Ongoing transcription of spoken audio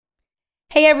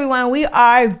Hey everyone, we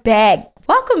are back.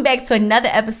 Welcome back to another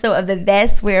episode of the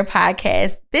That's Where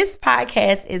podcast. This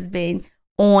podcast has been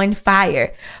on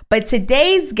fire. But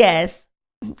today's guest,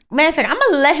 matter of fact, I'm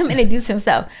going to let him introduce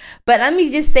himself. But let me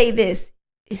just say this.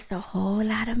 It's a whole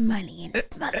lot of money in this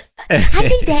motherfucker. I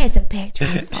think that is a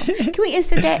backdrop song. Can we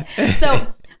insert that? So,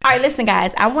 all right, listen,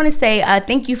 guys. I want to say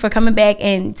thank you for coming back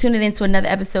and tuning into another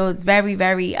episode. It's very,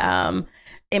 very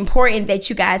important that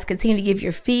you guys continue to give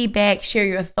your feedback, share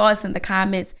your thoughts in the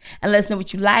comments, and let us know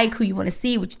what you like, who you want to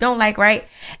see, what you don't like, right?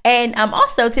 And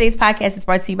also, today's podcast is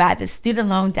brought to you by the Student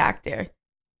Loan Doctor,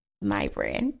 my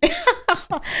brand.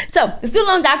 So the Student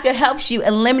Loan Doctor helps you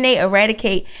eliminate,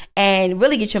 eradicate, and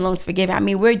really get your loans forgiven. I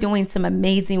mean, we're doing some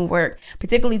amazing work,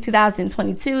 particularly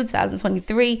 2022,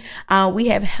 2023. We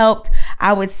have helped,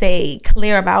 I would say,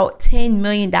 clear about $10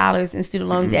 million in student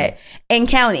loan debt and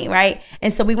counting, right?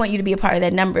 And so we want you to be a part of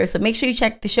that number. So make sure you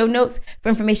check the show notes for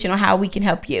information on how we can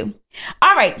help you.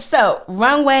 All right. So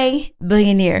Runway,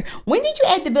 Billionaire. When did you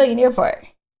add the Billionaire part?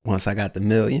 Once I got the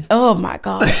million. Oh my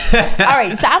God. All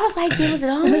right. So I was like, was it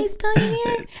always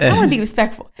Billionaire? I want to be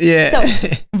respectful. Yeah. So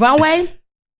Runway,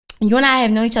 you and I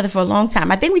have known each other for a long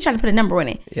time. I think we tried to put a number on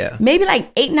it. Yeah. Maybe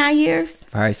like 8-9 years.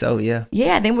 Probably so, yeah.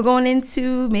 Yeah. Then we're going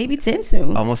into maybe 10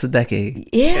 soon. Almost a decade.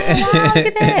 Yeah. Wow, look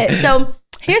at that. So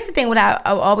here's the thing, what I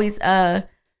always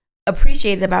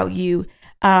appreciated about you.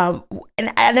 And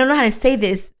I don't know how to say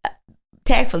this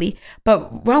tactfully,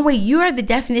 but Runway, you are the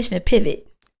definition of pivot.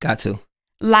 Got to.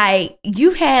 Like,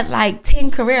 you've had like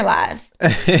 10 career lives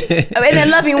in a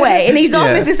loving way. And he's all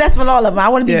been successful in all of them. I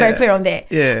want to be very clear on that.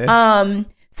 Yeah.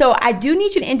 So I do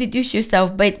need you to introduce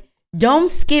yourself, but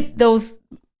don't skip those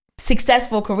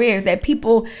successful careers that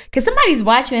people, because somebody's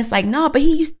watching, it's like, no, but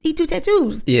he do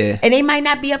tattoos. Yeah. And they might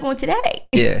not be up on today.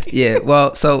 Yeah.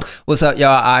 Well, so what's up, y'all?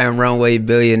 I am Runway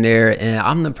Billionaire, and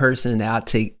I'm the person that I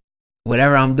take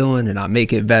whatever I'm doing and I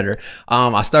make it better.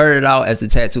 I started out as a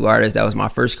tattoo artist. That was my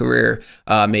first career.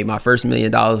 Made my first $1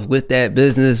 million with that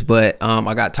business, but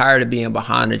I got tired of being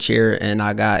behind the chair and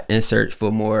I got in search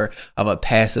for more of a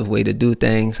passive way to do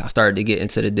things. I started to get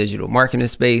into the digital marketing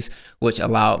space, which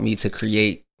allowed me to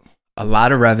create a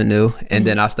lot of revenue, and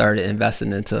then I started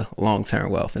investing into long-term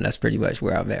wealth, and that's pretty much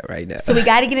where I'm at right now. So we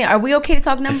got to get in. Are we okay to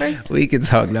talk numbers? We can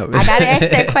talk numbers. I got to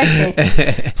ask that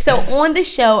question. So on the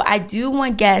show, I do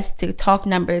want guests to talk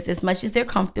numbers as much as they're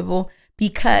comfortable,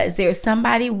 because there's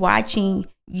somebody watching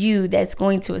you that's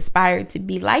going to aspire to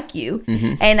be like you.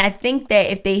 And I think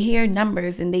that if they hear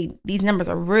numbers and these numbers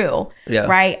are real,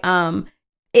 right?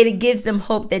 It gives them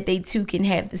hope that they too can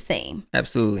have the same.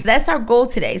 Absolutely. So that's our goal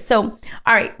today. So,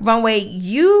 all right, Runway,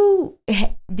 you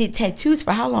did tattoos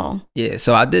for how long? Yeah,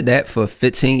 so I did that for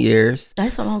 15 years.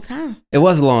 That's a long time. It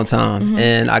was a long time.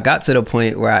 And I got to the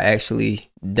point where I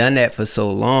actually done that for so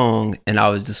long, and I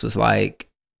was like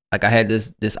I had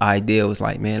this idea. It was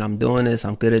like, man, I'm doing this.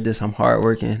 I'm good at this. I'm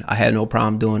hardworking. I had no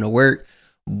problem doing the work,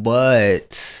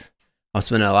 but I'm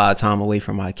spending a lot of time away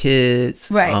from my kids.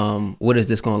 Right. What is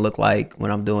this going to look like when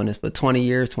I'm doing this for 20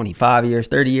 years, 25 years,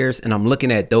 30 years? And I'm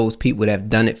looking at those people that have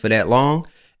done it for that long,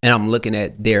 and I'm looking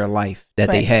at their life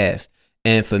that they have.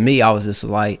 And for me, I was just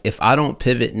like, if I don't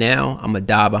pivot now, I'm going to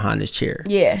die behind this chair.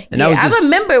 Yeah. And I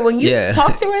remember when you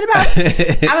talked to her about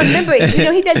it. I remember,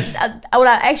 he does, what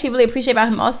I actually really appreciate about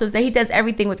him also is that he does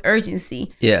everything with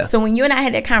urgency. Yeah. So when you and I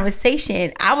had that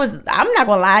conversation, I'm not going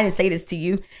to lie and say this to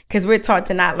you, because we're taught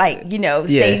to not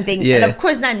say anything. And of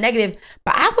course, not negative,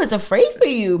 but I was afraid for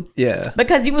you. Yeah.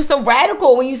 Because you were so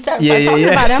radical when you started talking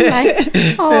about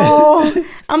it.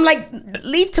 I'm like,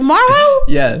 leave tomorrow?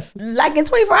 Yes. Like in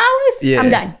 24 hours? Yeah. I'm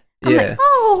done. I'm like,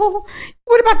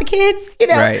 what about the kids?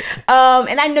 Right.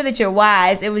 And I know that you're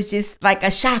wise. It was just like a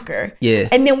shocker. Yeah.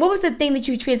 And then what was the thing that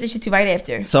you transitioned to right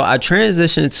after? So I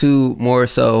transitioned to more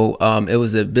so, it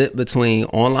was a bit between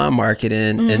online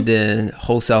marketing and then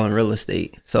wholesale and real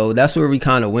estate. So that's where we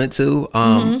kind of went to.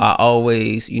 I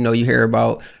always, you hear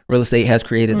about real estate has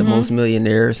created the most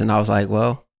millionaires. And I was like,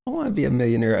 well, I want to be a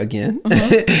millionaire again.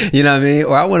 You know what I mean?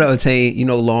 Or I want to attain,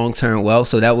 long-term wealth.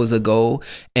 So that was a goal.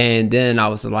 And then I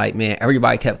was like, man,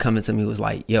 everybody kept coming to me, was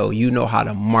like, yo, you know how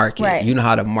to market. Right. You know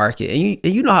how to market.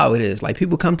 And you know how it is. Like,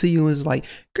 people come to you and it's like,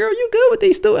 girl, you good with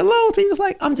these student loans? And you was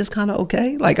like, I'm just kind of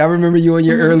okay. Like, I remember you in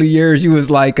your early years, you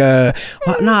was like, no,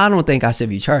 I don't think I should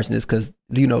be charging this, because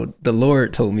the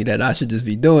Lord told me that I should just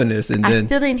be doing this. And then I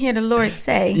still didn't hear the Lord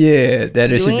say,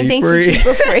 that it should be free.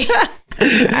 For free.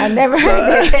 I never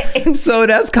heard that. So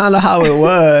that's kind of how it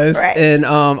was. Right. And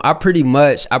I pretty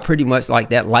much like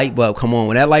that light bulb come on.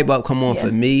 When that light bulb come on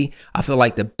for me, I feel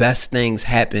like the best things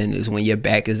happen is when your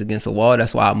back is against the wall.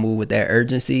 That's why I move with that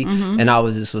urgency. And I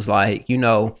was like,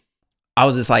 I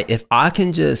was just like, if I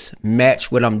can just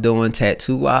match what I'm doing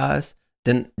tattoo wise,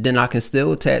 then I can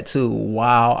still tattoo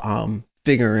while I'm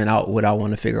figuring out what I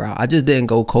want to figure out. I just didn't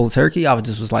go cold turkey. I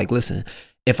was like, listen,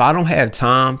 if I don't have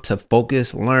time to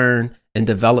focus, learn, and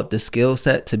develop the skill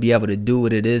set to be able to do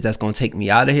what it is that's going to take me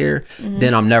out of here,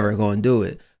 then I'm never going to do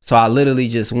it. So I literally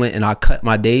just went and I cut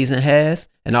my days in half.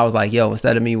 And I was like, yo,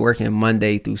 instead of me working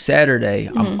Monday through Saturday,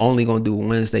 I'm only going to do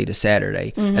Wednesday to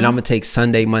Saturday. And I'm going to take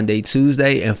Sunday, Monday,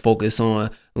 Tuesday and focus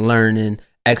on learning,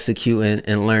 executing,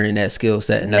 and learning that skill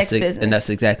set. And that's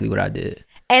exactly what I did.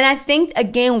 And I think,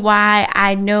 again, why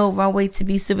I know Runway to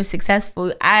be super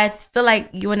successful, I feel like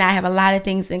you and I have a lot of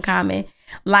things in common.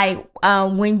 Like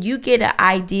when you get an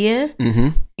idea,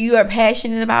 you are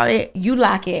passionate about it, you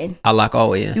lock in. I lock all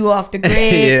the way in. You off the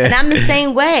grid. And I'm the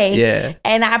same way. Yeah.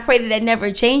 And I pray that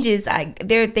never changes.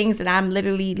 There are things that I'm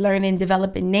literally learning,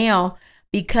 developing now,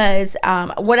 because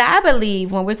what I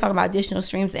believe when we're talking about additional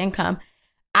streams of income,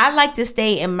 I like to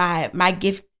stay in my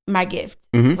gift,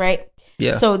 right?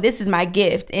 Yeah. So this is my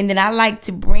gift. And then I like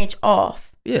to branch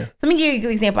off. Yeah. So let me give you a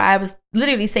good example. I was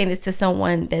literally saying this to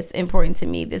someone that's important to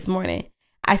me this morning.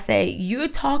 I say, you're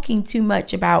talking too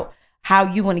much about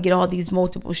how you want to get all these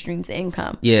multiple streams of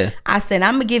income. Yeah. I said,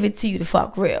 I'm going to give it to you to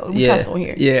fuck real. We cuss on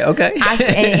here. Yeah, okay. I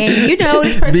said, and you know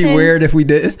this person. Be weird if we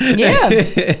did. Yeah.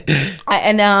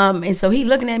 And so he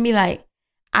looking at me like,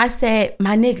 I said,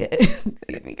 my nigga.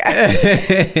 Excuse me,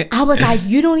 guys. I was like,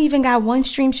 you don't even got one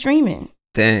stream streaming.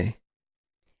 Dang.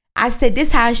 I said,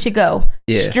 this how it should go.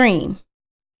 Yeah. Stream.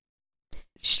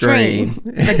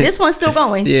 But this one's still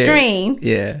going. Yeah. Stream.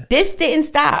 Yeah. This didn't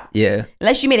stop. Yeah.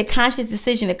 Unless you made a conscious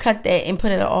decision to cut that and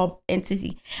put it all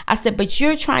into. I said, but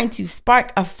you're trying to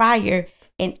spark a fire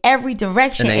in every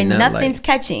direction and nothing's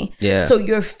catching. Yeah. So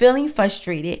you're feeling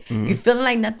frustrated. You're feeling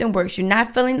like nothing works. You're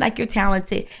not feeling like you're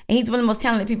talented. And he's one of the most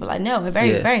talented people I know and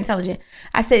very, very intelligent.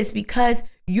 I said, it's because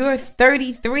you're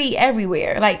 33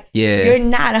 everywhere. Like, you're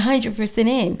not 100%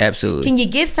 in. Absolutely. Can you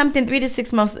give something 3 to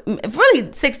 6 months,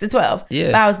 really 6 to 12? Yeah.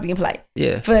 If I was being polite.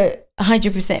 Yeah. For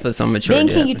 100%. For some maturity.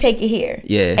 Then can you take it here?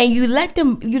 Yeah. And you let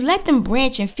them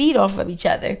branch and feed off of each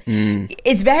other.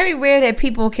 It's very rare that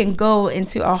people can go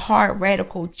into a hard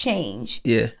radical change.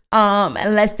 Yeah.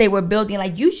 Unless they were building,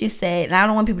 like you just said, and I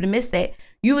don't want people to miss that,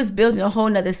 you was building a whole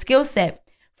nother skill set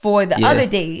for the other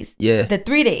days, the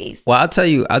 3 days. Well, I'll tell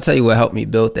you what helped me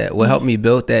build that. What helped me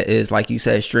build that is, like you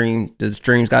said, the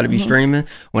streams got to be streaming.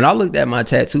 When I looked at my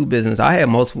tattoo business, I had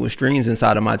multiple streams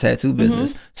inside of my tattoo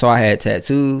business. So I had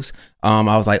tattoos. I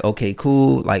was like, okay,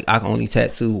 cool. Like, I can only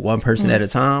tattoo one person at a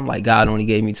time. Like, God only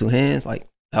gave me 2 hands. Like,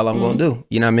 hell I'm going to do.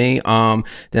 You know what I mean?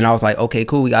 Then I was like, okay,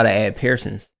 cool. We got to add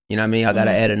piercings. You know what I mean? I got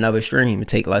to add another stream. It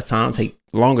take less time, take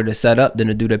longer to set up than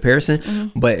to do the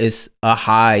piercing, but it's a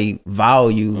high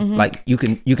value. Like, you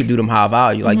can do them high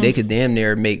value. Like, they could damn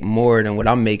near make more than what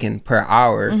I'm making per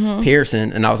hour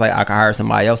piercing. And I was like, I could hire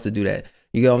somebody else to do that.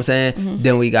 You get what I'm saying?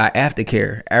 Then we got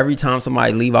aftercare. Every time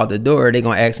somebody leave out the door, they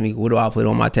gonna ask me, what do I put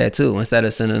on my tattoo? Instead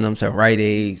of sending them to Rite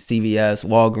Aid, CVS,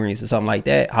 Walgreens, or something like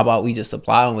that, how about we just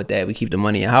supply them with that? We keep the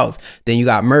money in house. Then you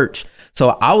got merch.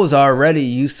 So I was already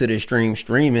used to the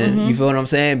streaming. You feel what I'm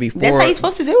saying? Before, that's how you're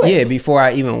supposed to do it. Yeah, before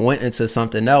I even went into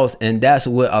something else. And that's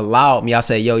what allowed me. I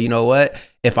say, yo, you know what?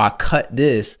 If I cut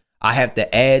this, I have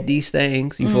to add these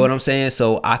things. You feel what I'm saying?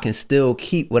 So I can still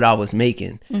keep what I was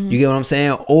making. You get what I'm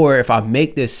saying? Or if I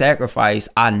make this sacrifice,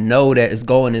 I know that it's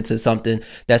going into something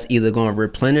that's either going to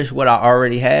replenish what I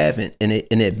already have and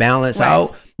it balance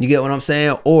out. You get what I'm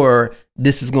saying? Or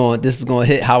this is going to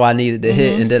hit how I needed to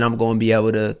hit, and then I'm going to be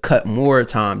able to cut more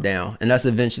time down. And that's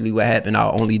eventually what happened. I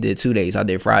only did 2 days. I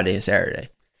did Friday and Saturday.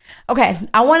 Okay,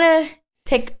 I want to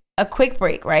take a quick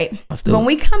break, right? When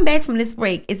we come back from this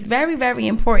break, it's very, very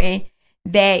important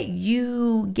that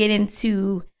you get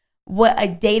into what a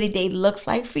day-to-day looks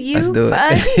like for you. Let's do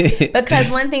it.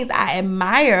 Because one of the things I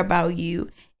admire about you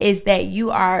is that you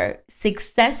are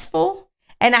successful.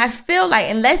 And I feel like,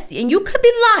 and you could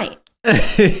be lying, but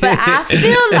I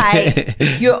feel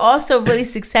like you're also really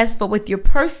successful with your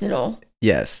personal.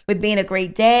 Yes. With being a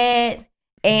great dad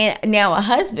and now a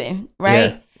husband,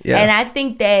 right? Yeah. And I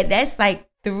think that's like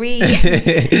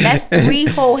that's 3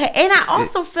 whole. And I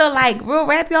also feel like, real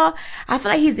rap, y'all, I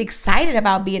feel like he's excited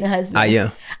about being a husband. I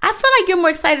am. I feel like you're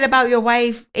more excited about your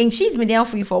wife, and she's been down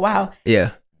for you for a while.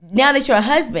 Yeah. Now that you're a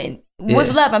husband.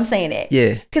 With love, I'm saying that.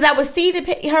 Yeah. Because I would see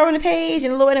her on the page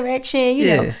and a little interaction,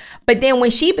 you know. But then when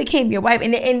she became your wife,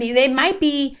 and there might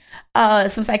be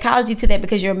some psychology to that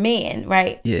because you're a man,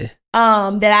 right? Yeah.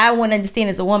 That I want to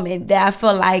understand as a woman, that I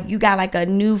feel like you got like a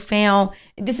newfound,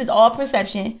 this is all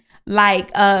perception, like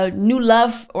new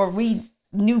love or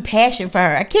new passion for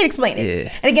her. I can't explain it.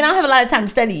 Yeah. And again, I don't have a lot of time to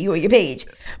study you or your page,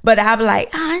 but I'll be like,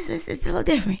 it's a little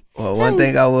different. Well, one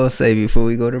thing I will say before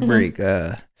we go to break,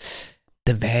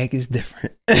 the bag is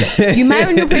different. You might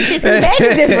renew appreciation because the bag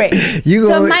is different.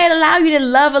 So it might allow you to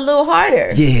love a little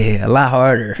harder. Yeah, a lot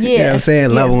harder. Yeah. You know what I'm saying?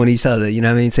 Love on each other. You know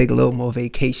what I mean? Take a little more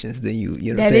vacations than you know what I'm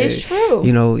saying? That is true.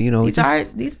 You know,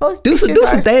 These posts do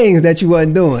some things that you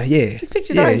wasn't doing. Yeah. These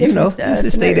pictures are different.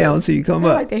 Just stay down until you come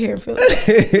up. I like to hear and feel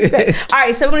it. All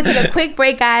right, so we're going to take a quick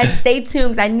break, guys. Stay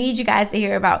tuned because I need you guys to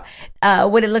hear about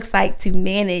what it looks like to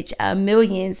manage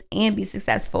millions and be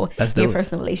successful in your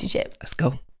personal relationship. Let's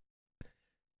go.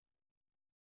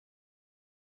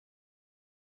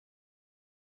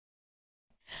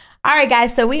 All right,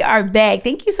 guys, so we are back.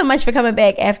 Thank you so much for coming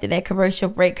back after that commercial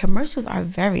break. Commercials are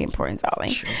very important,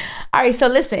 darling. Sure. All right, so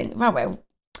listen, Runway,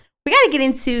 we got to get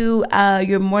into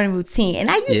your morning routine. And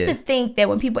I used to think that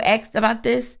when people asked about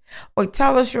this or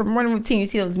tell us your morning routine, you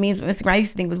see those memes on Instagram, I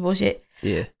used to think it was bullshit.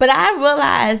 Yeah. But I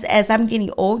realized as I'm getting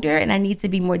older and I need to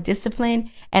be more disciplined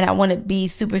and I want to be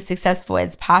super successful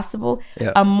as possible,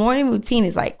 a morning routine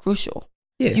is like crucial.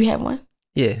 Yeah. You have one?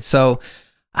 Yeah. So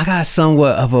I got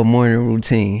somewhat of a morning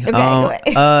routine. Okay, go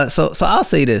ahead. So I'll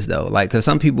say this though, like, cause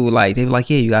some people they be like,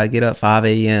 yeah, you gotta get up 5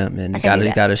 a.m. and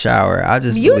gotta shower. I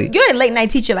just you're a late night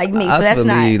teacher like me, so that's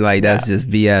not. That's just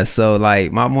BS. So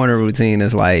like my morning routine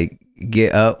is like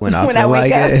get up when I feel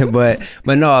like it, but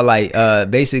no, like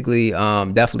basically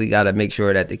definitely gotta make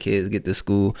sure that the kids get to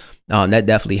school. That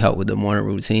definitely helped with the morning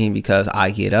routine because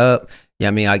I get up. Yeah,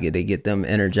 I mean they get them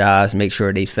energized, make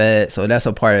sure they fed. So that's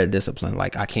a part of the discipline.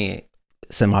 Like I can't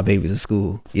send my baby to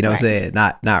school, you know what I'm saying?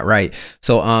 Not right.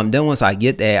 So then once I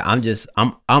get there,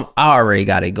 I already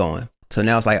got it going. So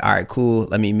now it's like, all right, cool.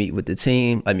 Let me meet with the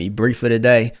team. Let me brief for the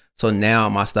day. So now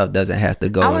my stuff doesn't have to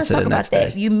go into the next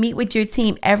day. You meet with your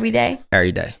team every day?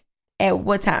 Every day. At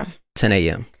what time? 10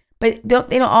 a.m. But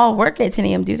they don't all work at 10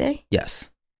 a.m., do they? Yes.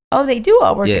 Oh, they do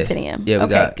all work at 10 a.m. Yeah,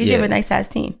 okay, because you have a nice size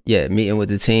team. Yeah, meeting with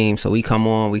the team. So we come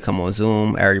on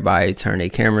Zoom. Everybody turn their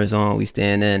cameras on. We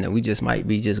stand in, and we just might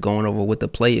be just going over what the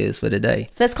play is for the day.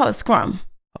 So that's called a scrum.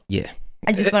 Yeah,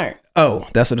 I just learned. Oh,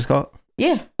 that's what it's called.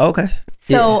 Yeah. Okay.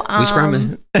 So we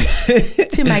scrumming.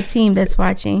 To my team that's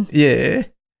watching. Yeah.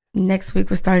 Next week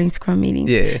we're starting scrum meetings.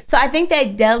 Yeah. So I think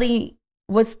that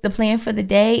what's the plan for the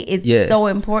day is so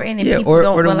important and people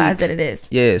don't realize that it is.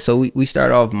 Yeah, so we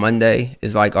start off Monday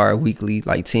is like our weekly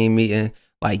like team meeting,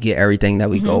 like get everything that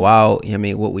we go out, you know what I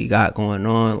mean, what we got going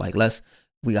on, like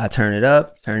we got to turn it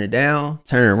up, turn it down,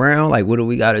 turn it around, like what do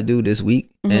we got to do this week?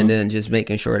 And then just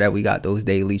making sure that we got those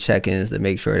daily check-ins to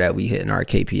make sure that we hitting our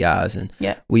KPIs and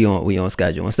we on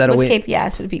schedule. What's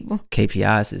KPIs for the people?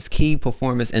 KPIs is key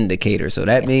performance indicator. So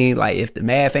that means like if the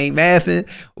math ain't mathing,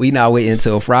 we not waiting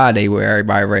until Friday where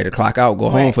everybody ready to clock out, go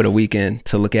home for the weekend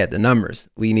to look at the numbers.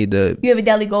 We need to. You have a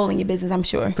daily goal in your business, I'm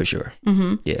sure. For sure.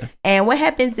 Yeah. And what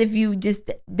happens if you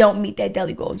just don't meet that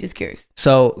daily goal? Just curious.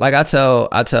 So like I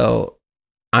tell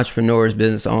entrepreneurs,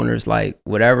 business owners, like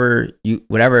whatever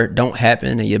don't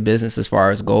happen in your business as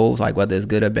far as goals, like whether it's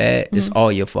good or bad, it's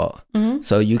all your fault.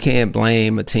 So you can't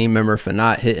blame a team member for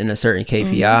not hitting a certain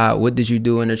KPI. What did you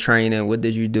do in the training? What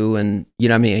did you do in, you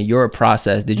know what I mean, in your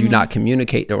process? Did you not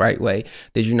communicate the right way?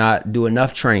 Did you not do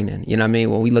enough training? You know what I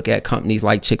mean? When we look at companies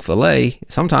like Chick-fil-A,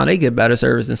 sometimes they get better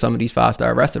service than some of these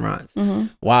 5-star restaurants.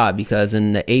 Why? Because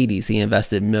in the 80s, he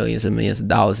invested millions and millions of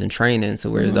dollars in training. So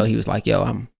whereas though he was like, yo,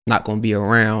 I'm not going to be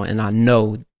around and I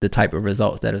know the type of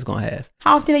results that it's going to have.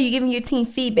 How often are you giving your team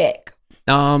feedback?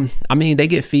 I mean, they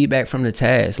get feedback from the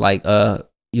task, like,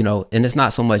 you know, and it's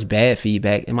not so much bad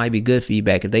feedback. It might be good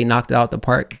feedback. If they knocked it out the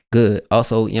park, good.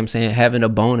 Also, you know what I'm saying, having a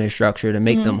bonus structure to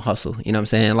make them hustle. You know what I'm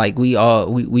saying? Like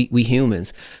we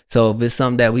humans. So if it's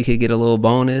something that we could get a little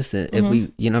bonus and if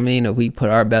we, you know what I mean, if we put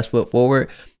our best foot forward,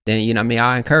 then, you know what I mean,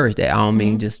 I encourage that. I don't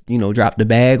mean just, you know, drop the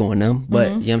bag on them, but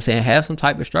you know what I'm saying, have some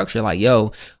type of structure. Like,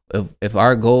 yo, if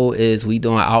our goal is we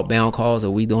doing outbound calls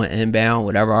or we doing inbound,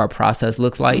 whatever our process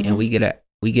looks like, and we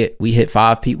hit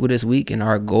 5 people this week and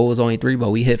our goal is only 3,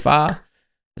 but we hit 5,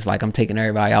 it's like I'm taking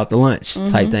everybody out to lunch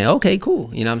type thing. Okay,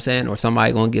 cool. You know what I'm saying? Or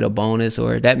somebody gonna get a bonus,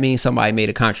 or that means somebody made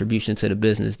a contribution to the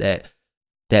business that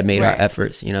made our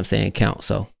efforts, you know what I'm saying, count.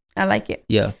 So I like it.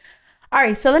 Yeah. All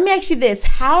right, so let me ask you this.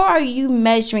 How are you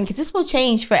measuring, because this will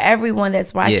change for everyone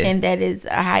that's watching that is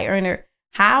a high earner.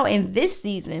 How in this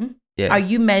season are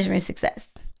you measuring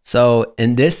success? So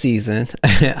in this season,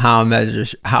 how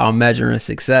I'm measuring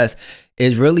success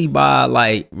is really by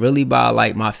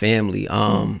my family.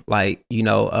 Like, you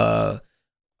know,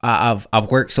 I've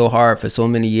worked so hard for so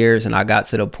many years and I got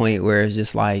to the point where it's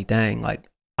just like, dang, like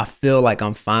I feel like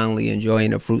I'm finally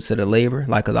enjoying the fruits of the labor,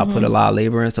 like, cause I put a lot of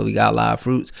labor in, so we got a lot of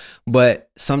fruits. But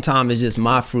sometimes it's just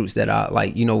my fruits that I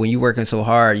like, you know, when you're working so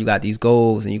hard, you got these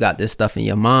goals and you got this stuff in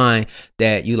your mind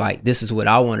that you like, this is what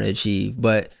I want to achieve.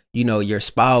 But you know, your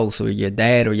spouse or your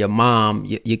dad or your mom,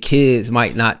 your kids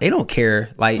might not, they don't care.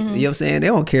 Like, you know what I'm saying? They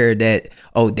don't care that,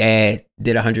 oh, dad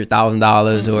did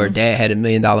 $100,000 or dad had $1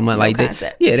 million month. Like,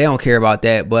 they don't care about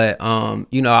that. But,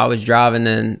 you know, I was driving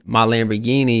in my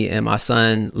Lamborghini and my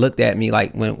son looked at me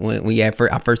like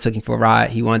I first took him for a ride,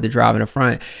 he wanted to drive in the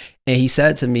front. And he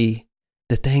said to me,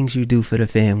 the things you do for the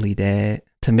family, Dad,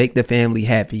 to make the family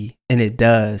happy. And it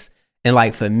does. And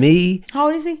like, for me. How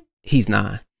old is he? He's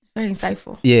 9. Very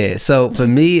insightful. Yeah. So for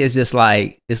me, it's just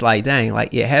like, dang,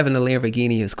 like, yeah, having a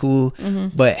Lamborghini is cool,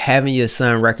 but having your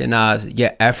son recognize your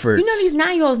efforts. You know, these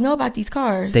 9-year-olds know about these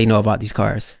cars. They know about these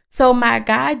cars. So my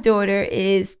goddaughter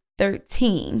is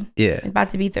 13. Yeah.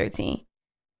 About to be 13.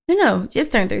 No,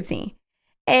 just turned 13.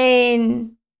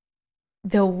 And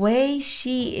the way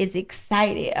she is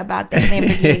excited about that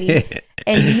Lamborghini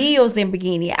and Neil's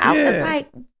Lamborghini, I was like,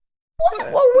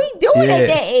 what were we doing at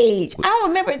that age? I don't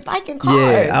remember liking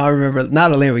cars. Yeah, I remember,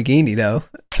 not a Lamborghini though.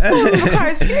 I don't remember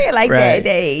cars period like that at that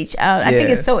age. I think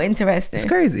it's so interesting. It's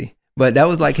crazy. But that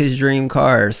was like his dream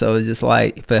car. So it's just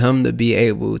like for him to be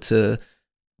able to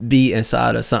be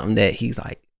inside of something that he's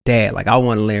like, Dad, like I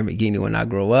want a Lamborghini when I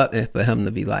grow up. And for him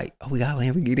to be like, oh, we got a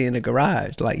Lamborghini in the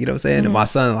garage. Like, you know what I'm saying? And my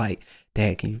son like,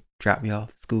 Dad, can you drop me off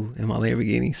at school in my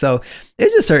Lamborghini? So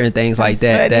it's just certain things like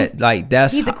that.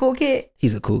 He's a cool kid.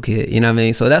 He's a cool kid. You know what I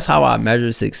mean? So that's how I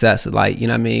measure success. Like, you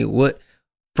know what I mean? What,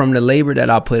 from the labor that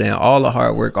I put in, all the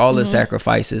hard work, all the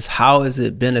sacrifices, how is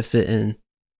it benefiting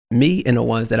me and the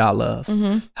ones that I love?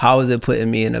 How is it putting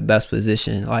me in the best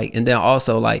position? Like, and then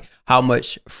also like how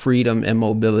much freedom and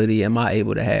mobility am I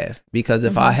able to have? Because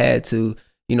if I had to,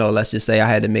 you know, let's just say I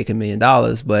had to make $1 million,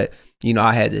 but you know,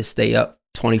 I had to stay up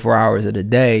 24 hours of the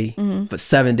day for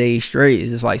 7 days straight.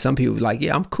 It's just like some people be like,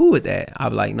 yeah, I'm cool with that.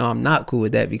 I'm like, no, I'm not cool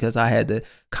with that because I had to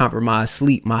compromise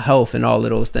sleep, my health, and all of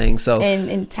those things. So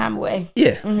and time away.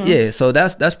 Yeah. So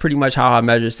that's pretty much how I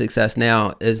measure success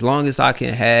now. As long as I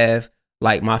can have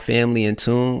like my family in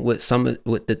tune with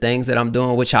with the things that I'm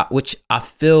doing, which I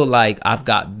feel like I've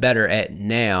got better at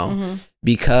now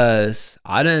because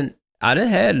I done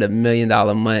had $1 million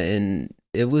month and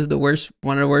it was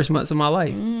one of the worst months of my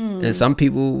life. And some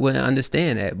people wouldn't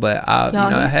understand that, but I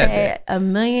had that. $1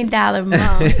 million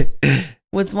month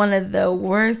was one of the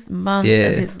worst months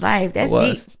of his life. That's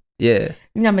deep. Yeah.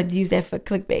 You know, I'm going to use that for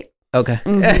clickbait. Okay.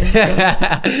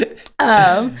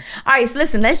 All right, so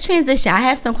listen, let's transition. I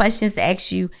have some questions to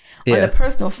ask you on the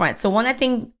personal front. So one of the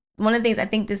things I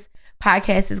think this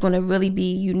podcast is going to really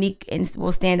be unique and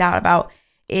will stand out about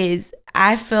is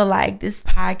I feel like this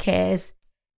podcast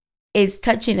is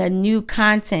touching a new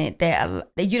content that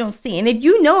you don't see. And if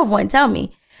you know of one, tell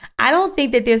me. I don't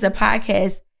think that there's a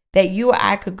podcast that you or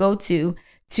I could go to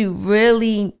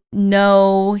really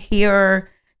know, hear,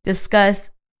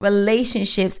 discuss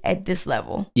relationships at this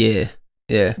level. Yeah.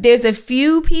 There's a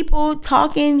few people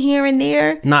talking here and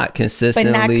there. Not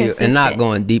consistently and not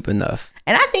going deep enough.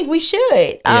 And I think we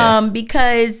should.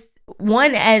 Because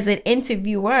one, as an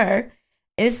interviewer,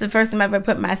 and this is the first time I've ever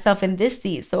put myself in this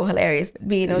seat. So hilarious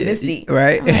being on this seat.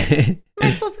 Right. Like, am I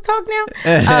supposed to talk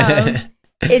now?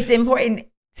 It's important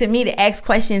to me to ask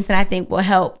questions that I think will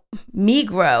help me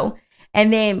grow.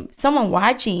 And then someone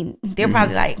watching, they're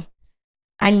probably like,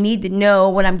 I need to know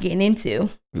what I'm getting into.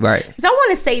 Right. Because I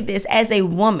want to say this as a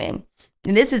woman,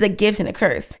 and this is a gift and a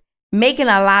curse. Making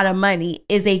a lot of money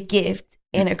is a gift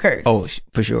and a curse. Oh,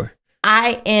 for sure.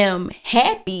 I am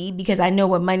happy because I know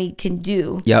what money can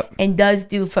do and does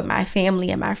do for my family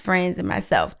and my friends and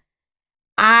myself.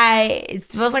 It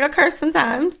feels like a curse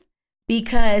sometimes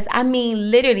because, I mean,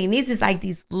 literally, and these is like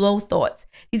these low thoughts.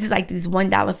 These is like these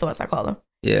 $1 thoughts, I call them.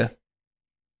 Yeah.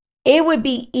 It would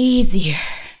be easier.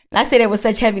 And I say that with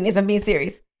such heaviness. I'm being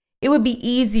serious. It would be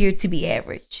easier to be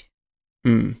average.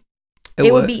 It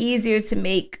would be easier to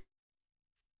make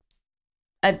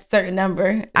a certain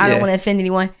number. I don't want to offend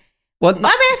anyone. Well,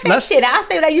 I'll say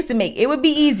what I used to make. It would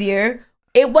be easier.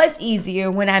 It was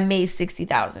easier when I made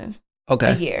 $60,000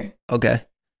 a year. Okay.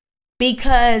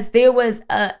 Because there was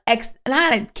and I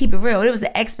had to keep it real. There was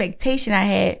an expectation I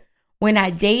had when I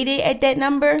dated at that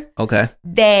number. Okay.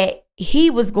 That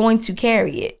he was going to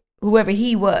carry it, whoever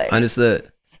he was.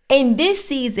 Understood. In this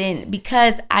season,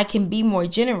 because I can be more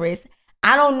generous,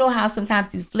 I don't know how sometimes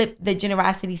to flip the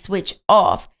generosity switch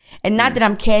off. And not that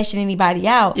I'm cashing anybody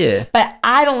out. Yeah. But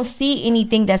I don't see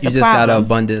anything that's a problem. You just got an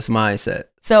abundance mindset.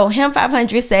 So him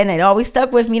 500 said, and it always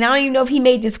stuck with me. And I don't even know if he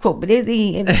made this quote, but he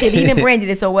didn't brand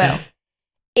it so well.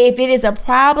 if it is a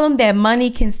problem that money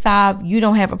can solve, you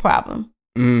don't have a problem.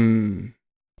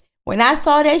 When I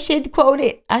saw that shit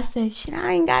quoted, I said, shit,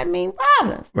 I ain't got many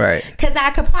problems. Right. Because I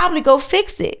could probably go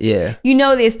fix it. Yeah. You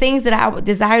know, there's things that I would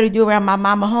desire to do around my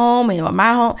mama home and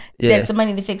my home. Yeah. That's some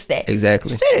money to fix that.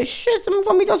 Exactly. Say this shit, someone's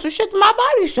going to be doing some shit to my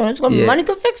body soon. It's going to be money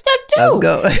to fix that too. Let's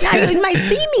go. Now, you might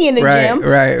see me in the gym.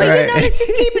 Right. But you know, it's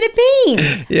just keeping it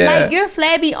bean. Yeah. Like your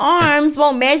flabby arms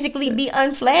won't magically be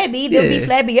unflabby. They'll be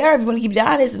flabbier if you want to keep you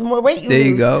honest and the more weight you lose. There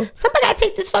you go. Somebody got to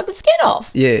take this fucking skin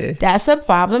off. Yeah. That's a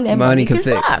problem that money can fix,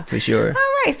 solve. for sure.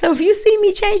 All right. So if you see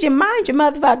me changing, mind your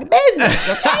motherfucking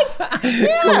business, okay?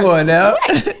 Yes. Come on now.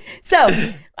 Right. So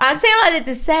I'm saying all that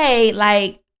to say,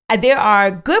 like, there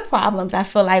are good problems, I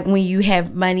feel like, when you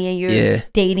have money and you're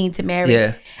dating to marriage.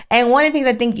 Yeah. And one of the things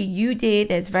I think you did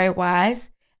that's very wise,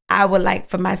 I would like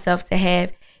for myself to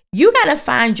have, you got to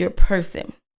find your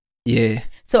person. Yeah.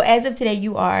 So as of today,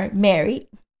 you are married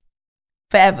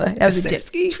forever. That was a joke.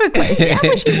 I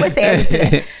wish he would say as of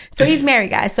today. So he's married,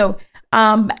 guys. So,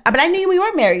 but I knew we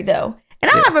were married though. And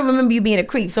I don't ever remember you being a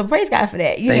creep. So praise God for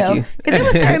that. You Thank know, you. because there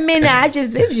were certain men that it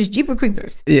was just Jeeper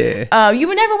creepers. Yeah. You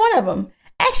were never one of them.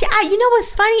 Actually, you know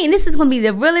what's funny? And this is going to be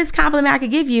the realest compliment I could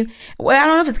give you. Well, I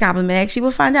don't know if it's a compliment. Actually,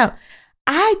 we'll find out.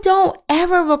 I don't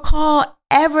ever recall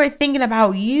ever thinking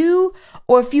about you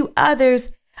or a few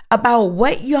others about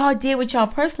what y'all did with y'all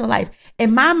personal life.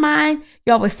 In my mind,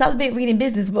 y'all was celibate reading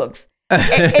business books.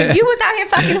 And you was out here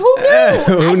fucking,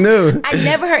 who knew? I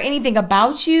never heard anything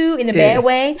about you in a bad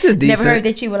way. Never heard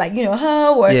that you were like,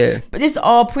 hoe or, but this is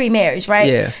all pre-marriage, right?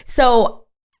 Yeah. So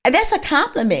that's a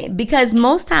compliment because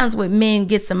most times when men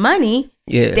get some money,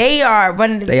 they are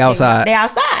running. They outside. They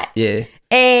outside. Yeah.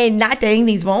 And not that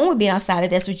anything's wrong with being outside if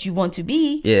that's what you want to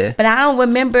be. Yeah. But I don't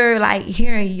remember like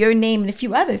hearing your name and a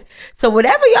few others. So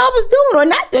whatever y'all was doing or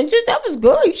not doing, that was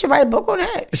good. You should write a book on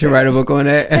that. You should write a book on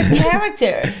that. The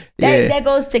character. That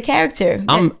goes to character.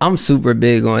 I'm super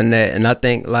big on that. And I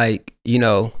think like,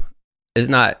 it's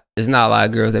not a lot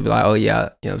of girls that be like, oh yeah,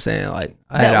 you know what I'm saying? Like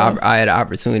I had an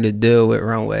opportunity to deal with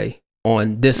Runway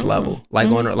on this level, like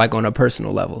on a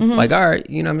personal level. Like, all right,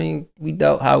 you know what I mean? We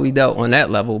dealt on that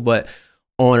level, but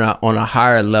on a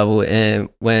higher level. And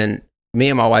when me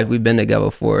and my wife, we've been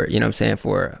together for, you know what I'm saying,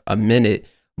 for a minute.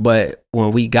 But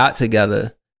when we got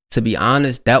together, to be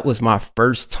honest, that was my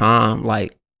first time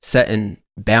like setting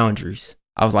boundaries.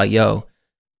 I was like, yo,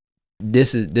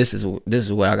 this is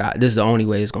what I got. This is the only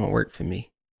way it's gonna work for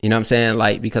me. You know what I'm saying?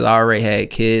 Like, because I already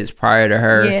had kids prior to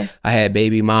her. Yeah. I had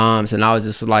baby moms, and I was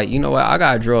just like, you know what? I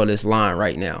gotta draw this line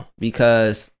right now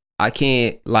because I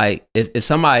can't, like, if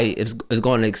somebody is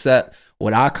going to accept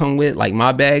what I come with, like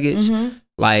my baggage,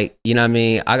 like, you know what I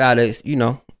mean? I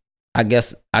gotta, I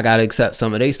guess I gotta accept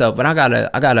some of their stuff, but I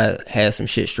gotta have some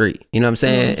shit straight. You know what I'm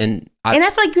saying? And I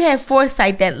feel like you had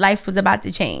foresight that life was about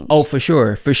to change. Oh, for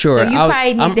sure. So you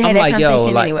probably need to have that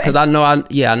conversation anyway. Because I know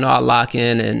I lock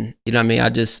in, and you know what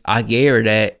I mean. I gave her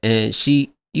that, and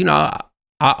she, I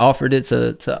offered it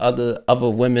to other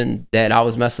women that I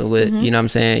was messing with. You know what I'm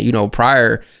saying?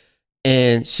 Prior,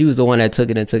 and she was the one that took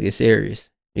it serious.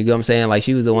 You know what I'm saying? Like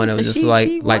she was the one that was just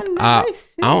I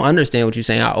don't understand what you're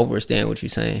saying. I overstand what you're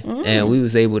saying. And we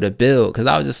was able to build because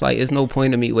I was just like, it's no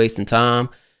point in me wasting time,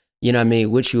 you know what I mean,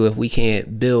 with you if we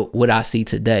can't build what I see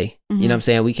today. You know what I'm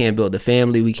saying? We can't build the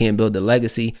family. We can't build the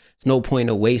legacy. It's no point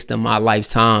of wasting my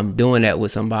lifetime doing that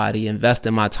with somebody,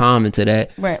 investing my time into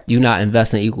that. Right. You're not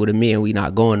investing equal to me and we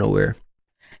not going nowhere.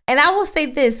 And I will say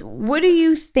this. What do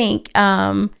you think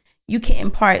you can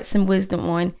impart some wisdom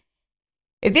on?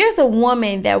 If there's a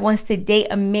woman that wants to date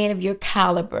a man of your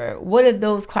caliber, what are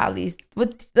those qualities? I'm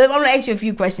going to ask you a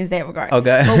few questions in that regard.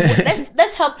 Okay. But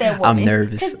let's help that woman. I'm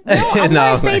nervous. I want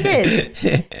to say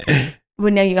this.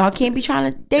 Well, now y'all can't be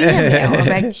trying to date him now.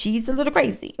 Like, she's a little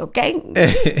crazy, okay?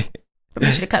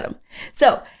 Permission to cut him.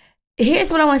 So here's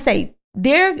what I want to say.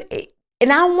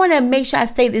 And I want to make sure I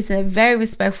say this in a very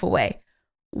respectful way.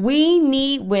 We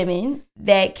need women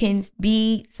that can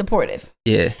be supportive.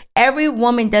 Yeah. Every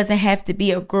woman doesn't have to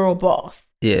be a girl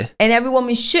boss. Yeah. And every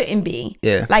woman shouldn't be.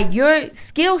 Yeah. Like your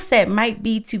skill set might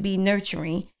be to be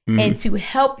nurturing and to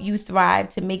help you thrive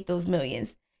to make those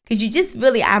millions. Because you just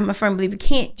really, I'm a firm believer, you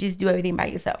can't just do everything by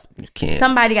yourself. You can't.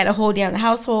 Somebody got to hold down the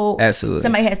household. Absolutely.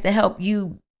 Somebody has to help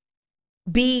you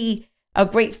be a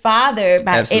great father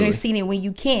by interceding when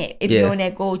you can't, if you're on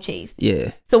that goal chase.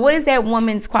 Yeah. So what does that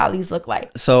woman's qualities look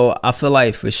like? So I feel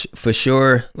like for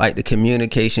sure, like the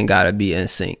communication got to be in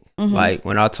sync. Like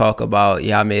when I talk about,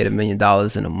 I made $1 million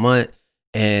in a month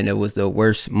and it was the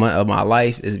worst month of my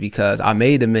life is because I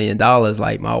made $1 million.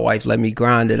 Like my wife let me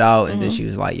grind it out and then she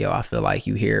was like, yo, I feel like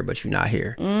you here, but you're not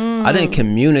here. I didn't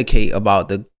communicate about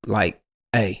the like,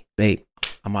 hey, babe,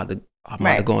 I'm about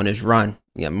to go on this run.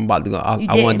 Yeah, I'm about to go. I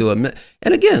You want to did. do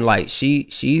and again, like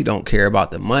she don't care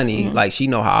about the money. Like she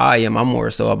know how I am. I'm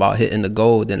more so about hitting the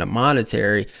goal than the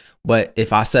monetary. But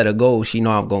if I set a goal, she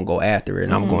know I'm gonna go after it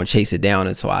and I'm gonna chase it down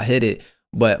until I hit it.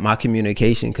 But my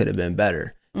communication could have been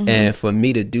better. And for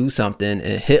me to do something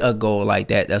and hit a goal like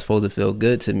that, that's supposed to feel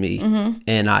good to me.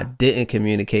 And I didn't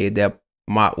communicate that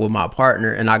with my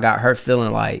partner, and I got her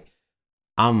feeling like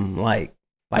I'm like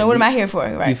so what am I here for?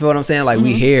 Right. You feel what I'm saying? Like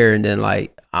we here, and then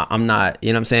like I'm not,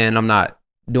 you know what I'm saying? I'm not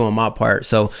doing my part.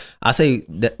 So I say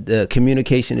that the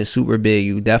communication is super big.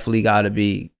 You definitely got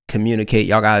to communicate.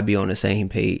 Y'all got to be on the same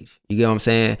page. You get what I'm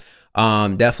saying?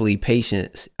 Definitely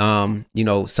patience. You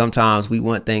know, sometimes we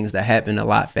want things to happen a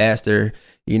lot faster,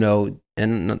 you know,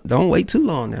 and don't wait too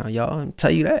long now, y'all. I'll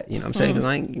tell you that, you know what I'm saying?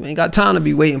 'Cause you ain't got time to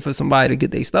be waiting for somebody to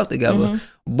get their stuff together.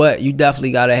 But you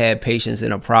definitely got to have patience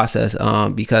in a process,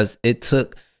 because it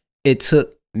took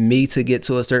me to get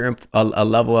to a certain a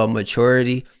level of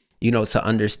maturity, you know, to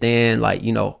understand, like,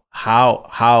 you know,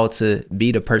 how to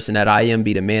be the person that I am,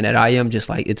 be the man that I am, just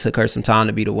like it took her some time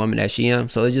to be the woman that she am.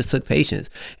 So it just took patience,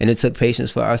 and it took patience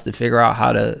for us to figure out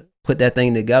how to put that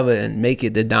thing together and make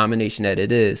it the domination that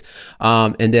it is.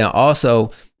 And then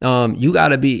also, you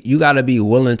gotta be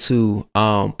willing to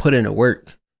put in the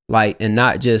work, like, and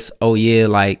not just, oh yeah,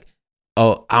 like,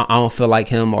 oh, I don't feel like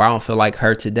him or I don't feel like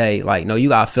her today. Like, no, you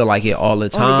gotta feel like it all the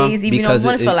time. Days, even because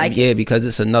don't feel like it, because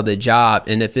it's another job,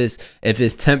 and if it's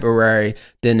temporary,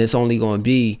 then it's only going to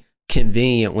be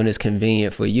convenient when it's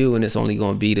convenient for you, and it's only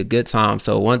going to be the good time.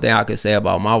 So one thing I could say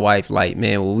about my wife, like,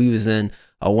 man, when we was in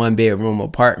a 1-bedroom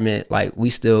apartment, like,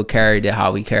 we still carried it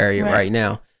how we carry it right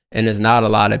now, and there's not a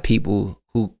lot of people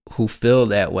who feel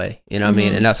that way, you know what I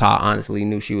mean? And that's how I honestly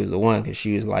knew she was the one, because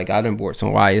she was like, I done bought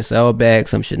some YSL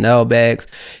bags, some Chanel bags,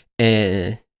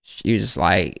 and she was just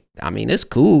like, I mean, it's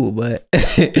cool, but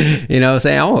you know what I'm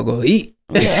saying, I want to go eat.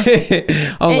 I'm going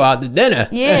to go out to dinner.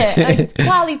 Yeah, it's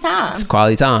quality time. It's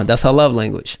quality time. That's her love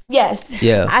language. Yes.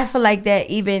 Yeah. I feel like that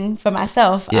even for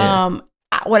myself. Yeah.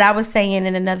 What I was saying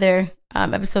in another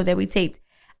episode that we taped,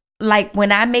 like,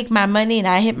 when I make my money and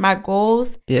I hit my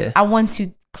goals, I want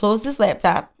to close this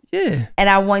laptop. Yeah. And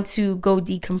I want to go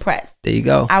decompress. There you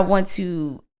go.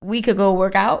 We could go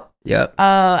work out. Yep.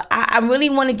 I really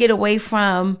want to get away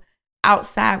from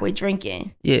outside with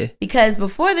drinking. Yeah. Because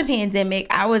before the pandemic,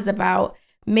 I was about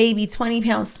maybe 20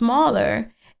 pounds smaller,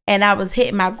 and I was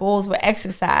hitting my goals with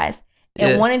exercise.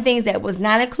 And one of the things that was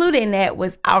not included in that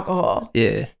was alcohol.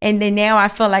 Yeah. And then now I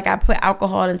feel like I put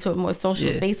alcohol into a more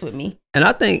social space with me. And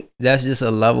I think that's just a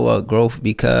level of growth,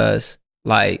 because,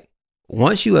 like,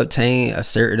 once you obtain a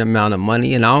certain amount of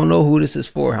money, and I don't know who this is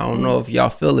for. I don't know if y'all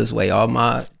feel this way. All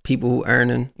my people who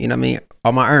earning, you know what I mean?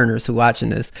 All my earners who watching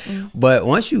this. But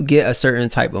once you get a certain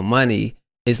type of money,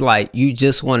 it's like you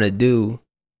just want to do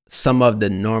some of the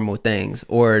normal things,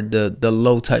 or the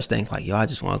low touch things, like, yo, I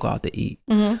just want to go out to eat.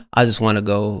 I just want to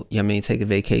go, you know what I mean, take a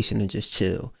vacation and just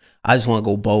chill. I just want to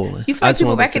go bowling. You feel like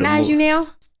people recognize you now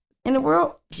in the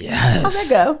world? Yes. How'd that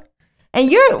go? And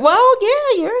you're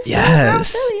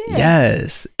yes.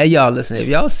 Yes. Hey, y'all, listen, if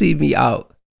y'all see me out,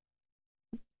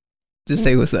 just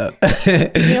say what's up.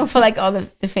 You don't feel like all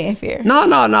the fanfare?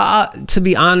 No. To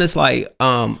be honest, like,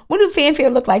 what do fanfare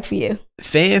look like for you?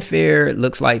 Fanfare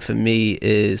looks like for me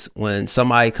is when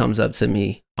somebody comes up to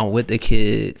me, I'm with the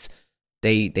kids,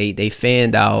 they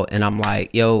fanned out, and I'm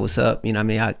like, yo, what's up? You know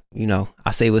what I mean?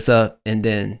 I say what's up, and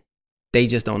then they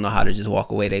just don't know how to just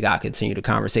walk away. They got to continue the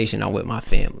conversation. I'm with my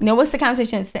family. Now, what's the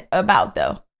conversation about,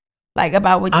 though? Like,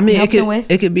 about what you're helping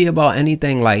with? It could be about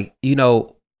anything. Like,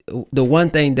 the one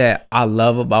thing that I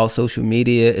love about social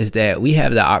media is that we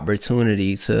have the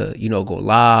opportunity to, go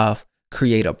live,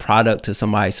 create a product to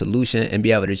somebody's solution, and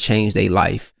be able to change their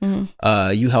life.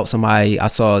 You help somebody, I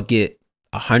saw, get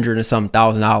 $100 and some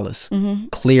 $1,000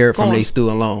 cleared from their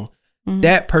student loan.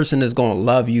 That person is gonna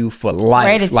love you for life.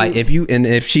 Gratitude. Like,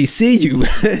 if she see you. Well,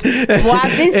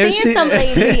 I've been seeing some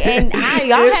lately, and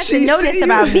y'all have to know this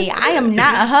about me. I am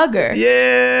not a hugger.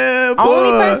 Yeah, boy.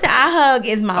 Only person I hug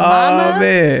is my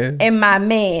mama and my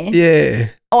man. Yeah.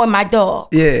 Oh, and my dog.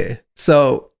 Yeah.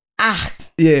 So.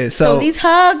 Yeah. So these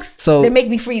hugs, they make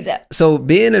me freeze up. So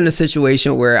being in a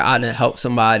situation where I done help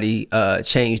somebody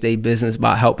change their business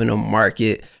by helping them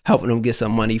market, helping them get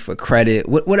some money for credit,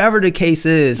 whatever the case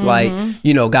is, like,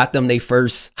 got them their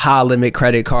first high limit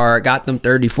credit card, got them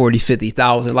 30, 40,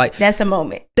 50,000. Like, that's a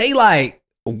moment. They like,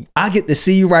 I get to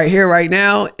see you right here, right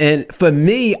now. And for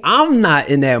me, I'm not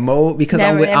in that mode, because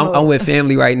I'm with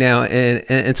family right now.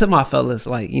 And to my fellas,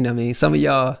 like, you know what I mean? Some of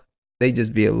y'all, they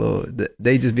just be a little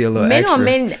men extra. on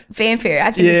men fanfare.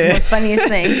 I think it's the most funniest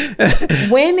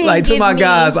thing. Women like to give my me,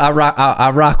 guys, I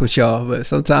rock with y'all, but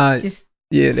sometimes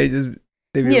they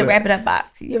be need a wrap it up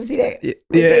box. You ever see that?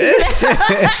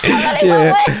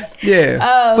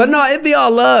 Yeah. But no, it be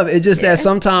all love. It's just that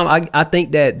sometimes I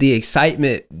think that the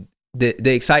excitement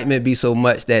be so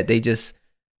much that they just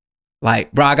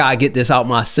like, bro, I gotta get this out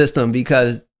my system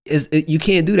because you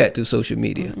can't do that through social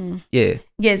media. Mm-mm. Yeah.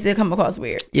 Yes, it come across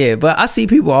weird. Yeah, but I see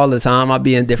people all the time. I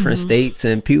be in different states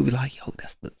and people be like, yo,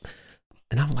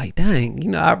 and I'm like, dang, you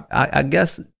know, I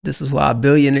guess this is why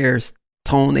billionaires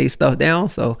tone their stuff down.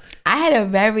 So I had a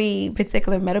very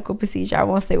particular medical procedure. I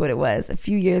won't say what it was a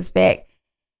few years back.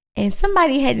 And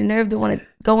somebody had the nerve to want to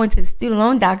go into student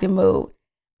loan doctor mode.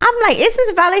 I'm like, is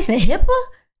this a violation of HIPAA?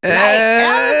 Like,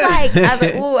 I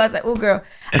was like, ooh, girl.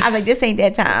 I was like, this ain't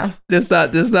that time. This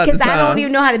not the time. Because I don't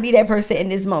even know how to be that person in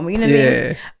this moment. You know what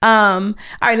I mean?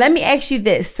 All right, let me ask you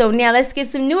this. So now let's give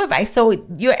some new advice. So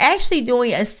you're actually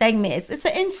doing a segment. It's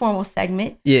an informal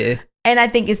segment. Yeah. And I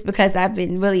think it's because I've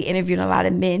been really interviewing a lot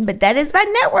of men, but that is my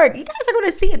network. You guys are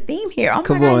going to see a theme here. Oh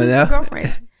my God, you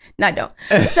girlfriends. No, I don't.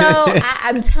 So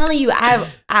I'm telling you,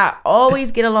 I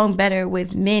always get along better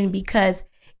with men because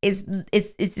it's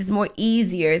just more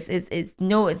easier. It's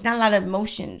not a lot of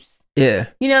emotions. Yeah.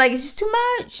 You know, like it's just too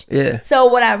much. Yeah. So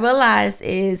what I realized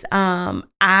is what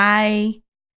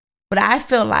I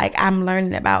feel like I'm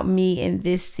learning about me in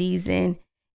this season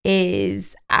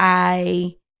is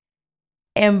I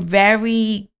am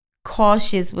very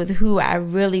cautious with who I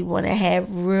really want to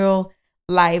have real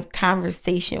life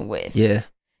conversation with. Yeah.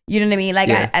 You know what I mean? Like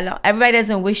I don't, everybody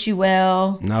doesn't wish you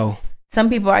well. No. Some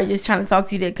people are just trying to talk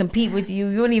to you to compete with you.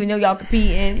 You don't even know y'all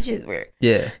competing. It's just weird.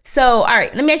 Yeah. So, all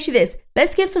right, let me ask you this.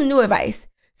 Let's give some new advice.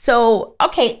 So,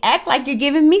 okay, act like you're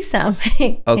giving me some.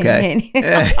 Okay.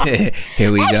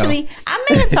 Here we go. Actually, I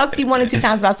may have talked to you 1 or 2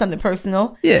 times about something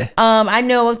personal. Yeah. I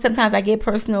know sometimes I get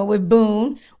personal with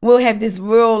Boone. We'll have this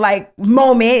real like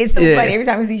moment. It's so funny every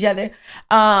time we see each other.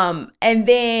 And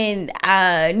then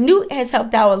Newt has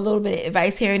helped out with a little bit of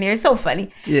advice here and there. It's so funny.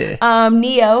 Yeah.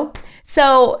 Neo.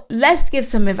 So let's give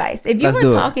some advice. If you were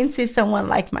talking to someone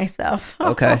like myself,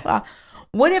 okay,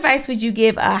 what advice would you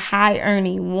give a high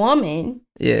earning woman?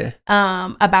 Yeah.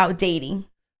 About dating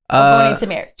or going into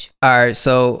marriage. All right.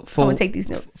 So someone take these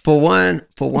notes. For one,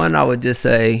 I would just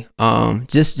say,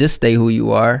 just stay who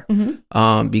you are.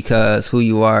 Mm-hmm. Because who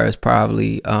you are is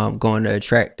probably going to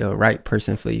attract the right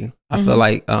person for you. I feel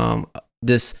like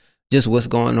just what's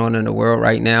going on in the world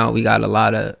right now. We got a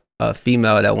lot of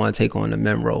female that want to take on the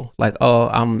men role. Like, oh,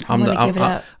 I'm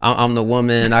the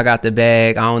woman. I got the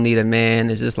bag. I don't need a man.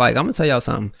 It's just like, I'm gonna tell y'all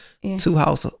something. Yeah. Two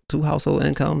household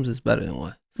incomes is better than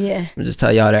one. Yeah, I'm just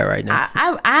tell y'all that right now.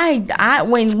 I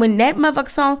when that motherfucker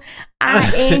song,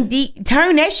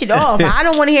 turn that shit off. I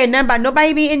don't want to hear nothing about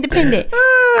nobody being independent.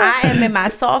 I am in my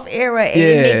soft era, and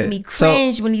it makes me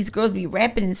cringe when these girls be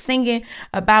rapping and singing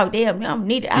about I don't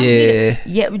need it.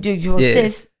 Yeah, dude, you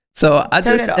sis. So I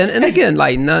just and again,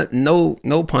 like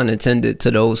no pun intended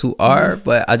to those who are,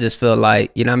 but I just feel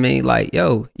like, you know what I mean, like,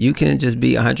 yo, you can just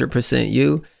be 100%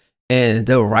 you, and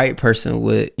the right person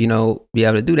would, you know, be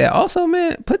able to do that. Also,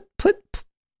 man, put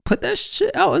that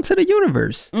shit out into the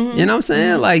universe. Mm-hmm. You know what I'm saying?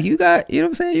 Mm-hmm. Like you got, you know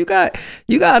what I'm saying?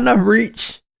 You got enough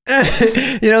reach. You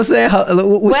know what I'm saying?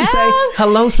 What she say?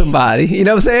 Hello, somebody. You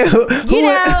know what I'm saying?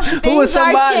 Who was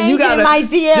somebody? You gotta,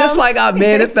 just like I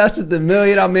manifested the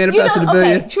million, I manifested the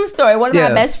billion. Okay, true story. One of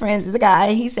my best friends is a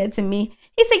guy. He said to me,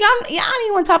 he said, I don't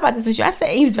even want to talk about this with you. I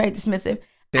said, he was very dismissive.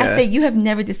 Yeah. I said, you have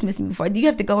never dismissed me before. Do you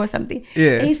have to go or something?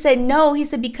 Yeah. And he said, no. He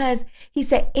said, because he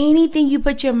said, anything you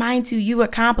put your mind to, you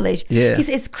accomplish. Yeah. He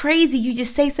said, it's crazy. You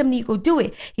just say something, you go do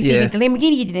it. He said, you get the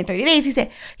Lamborghini, you did it in 30 days. He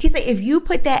said, if you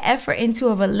put that effort into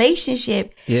a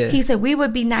relationship, he said, we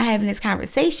would be not having this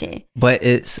conversation. But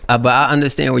but I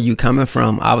understand where you coming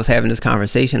from. I was having this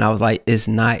conversation. I was like, it's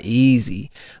not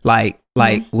easy. Like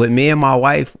with me and my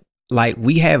wife, like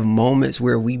we have moments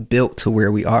where we built to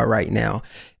where we are right now.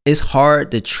 It's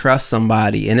hard to trust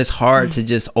somebody, and it's hard to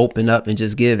just open up and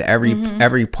just give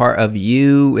every part of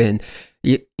you. And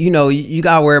you know, you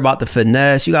gotta worry about the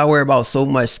finesse. You gotta worry about so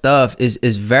much stuff.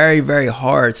 It's very, very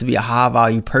hard to be a high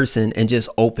value person and just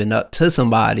open up to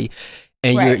somebody.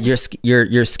 And you're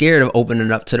scared of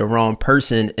opening up to the wrong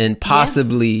person and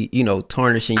possibly, you know,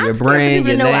 tarnishing your brand,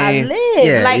 your name.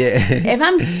 If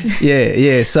I'm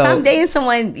So if I'm dating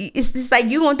someone, it's just like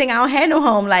you won't think I don't have no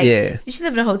home. Like, did she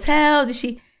live in a hotel? Did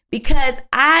she because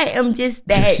I am just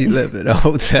that. She live in a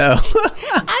hotel. I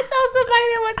told somebody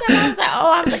that one time,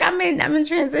 I was like, I'm in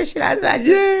transition. I said,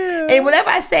 and whatever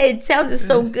I say, it sounded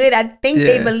so good. I think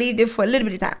they believed it for a little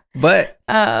bit of time. But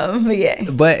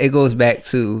it goes back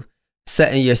to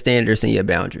setting your standards and your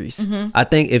boundaries. Mm-hmm. I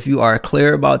think if you are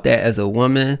clear about that as a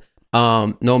woman,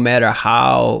 no matter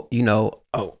how,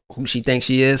 who she thinks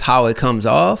she is, how it comes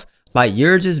off, like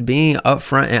you're just being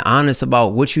upfront and honest about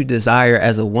what you desire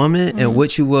as a woman and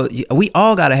what you will. We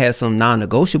all got to have some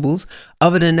non-negotiables.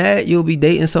 Other than that, you'll be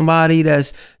dating somebody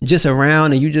that's just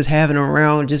around and you just having them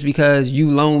around just because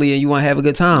you lonely and you want to have a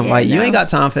good time. You ain't got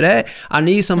time for that. I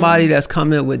need somebody that's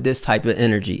coming with this type of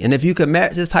energy. And if you can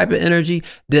match this type of energy,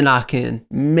 then I can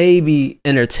maybe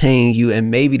entertain you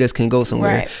and maybe this can go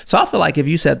somewhere. Right. So I feel like if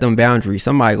you set them boundaries,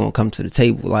 somebody gonna come to the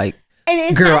table like,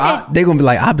 girl, they're going to be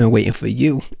like, I've been waiting for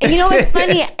you. And you know what's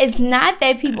funny? It's not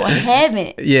that people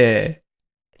haven't. Yeah.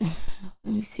 Let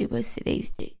me see, what's today's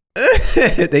date?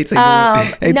 They take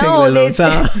a little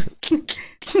time.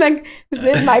 Like, this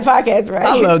is my podcast, right?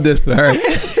 I love this for her.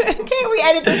 Can't we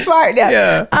edit this part now?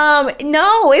 Yeah.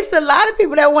 No, it's a lot of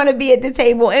people that want to be at the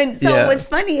table. And so what's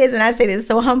funny is, and I say this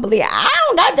so humbly, I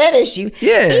don't got that issue.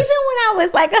 Yeah. Even when I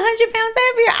was like 100 pounds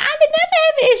heavier, I did never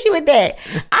have an issue with that.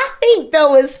 I think though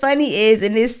what's funny is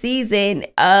in this season,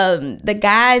 the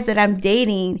guys that I'm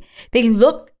dating, they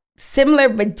look similar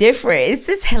but different. It's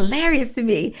just hilarious to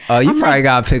me. Oh, you probably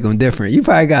gotta pick them different. You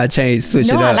probably gotta switch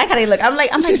it up. I like how they look.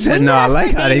 She said, no, I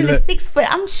like how they look. 6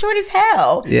 foot. I'm short as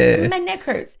hell. Yeah. My neck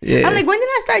hurts. Yeah. I'm like, when did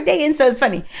I start dating? So it's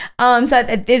funny. So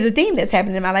there's a theme that's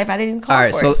happened in my life I didn't call for. All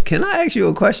right, so can I ask you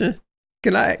a question?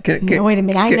 Can no, wait a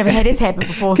minute. I ain't never had this happen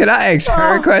before. Can I ask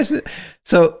her a question?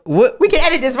 So what? We can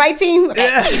edit this, right, team?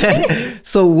 Okay.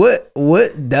 So what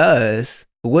does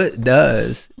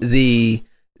the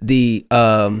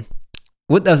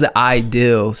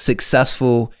ideal,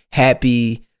 successful,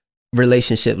 happy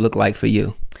relationship look like for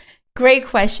you? Great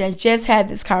question. Just had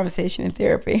this conversation in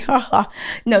therapy.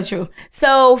 No, true.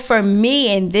 So for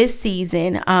me in this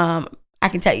season, I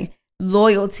can tell you,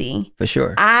 loyalty. For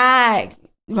sure.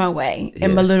 Runway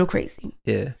am a little crazy.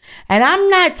 Yeah. And I'm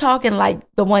not talking like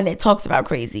the one that talks about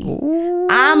crazy. Ooh.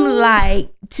 I'm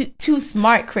like too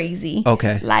smart crazy.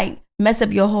 Okay. Like mess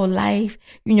up your whole life,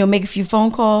 make a few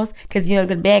phone calls because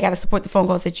the bag got to support the phone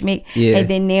calls that you make. Yeah. And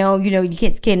then now, you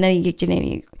can't none of you get your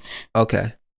name.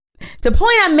 Okay. The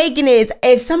point I'm making is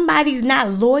if somebody's not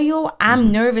loyal, I'm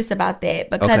nervous about that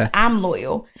because I'm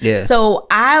loyal. Yeah. So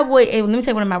I would, let me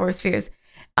tell you one of my worst fears.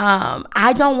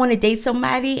 I don't want to date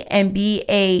somebody and be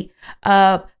a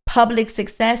public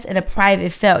success and a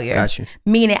private failure. Got you.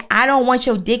 Meaning I don't want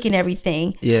your dick and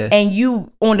everything. Yeah. And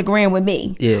you on the ground with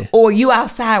me. Yeah. Or you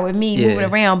outside with me moving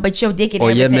around, but your dick and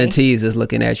everything. Or your mentees is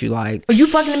looking at you like. Or you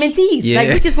fucking the mentees. Yeah. Like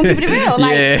we just gonna keep it real.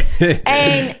 Like, yeah.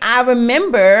 And I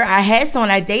remember I had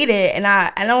someone I dated and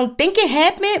I don't think it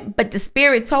happened, but the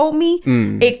spirit told me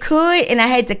it could, and I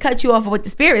had to cut you off of what the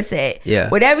spirit said. Yeah.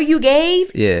 Whatever you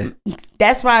gave. Yeah.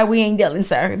 That's why we ain't dealing,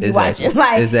 sir. If you watching,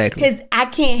 like, because I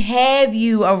can't have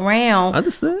you around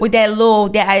with that little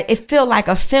it feel like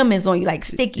a film is on you, like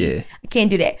sticky. Yeah. I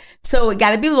can't do that. So it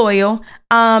got to be loyal.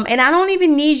 And I don't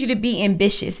even need you to be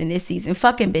ambitious in this season.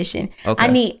 Fuck ambition. Okay. I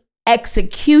need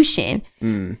execution.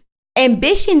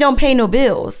 Ambition don't pay no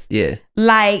bills. Yeah.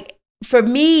 Like for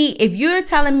me, if you're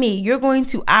telling me you're going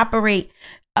to operate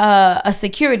a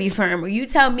security firm, or you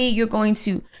tell me you're going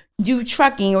to do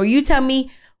trucking, or you tell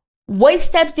me what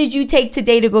steps did you take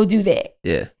today to go do that?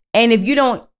 Yeah. And if you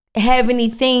don't have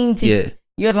anything to,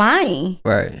 you're lying.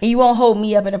 Right. And you won't hold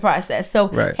me up in the process. So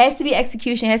it has to be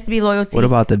execution, has to be loyalty. What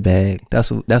about the bag? That's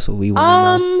what we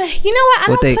want to know. You know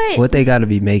what? What they got to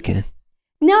be making?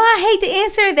 No, I hate to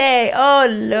answer that. Oh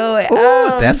Lord.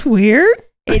 Oh, that's weird.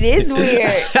 It is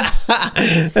weird.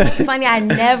 So funny.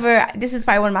 This is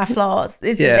probably one of my flaws.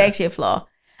 This is actually a flaw.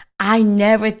 I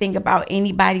never think about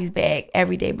anybody's bag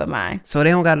every day but mine. So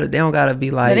they don't gotta be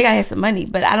like. No, they gotta have some money,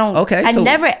 but I don't. Okay. I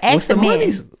never ask the man.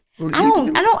 I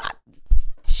don't.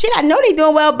 Shit, I know they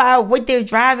doing well by what they're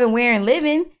driving, wearing,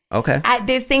 living. Okay.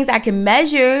 There's things I can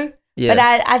measure. Yeah.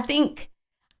 But I think,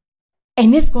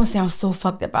 and this gonna sound so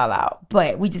fucked up out loud,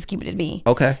 but we just keep it to me.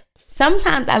 Okay.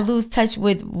 Sometimes I lose touch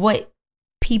with what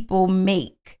people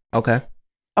make. Okay.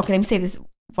 Okay, let me say this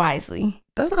wisely.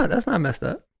 That's not messed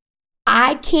up.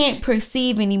 I can't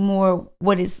perceive anymore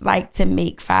what it's like to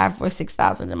make $5,000 or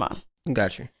 $6,000 a month.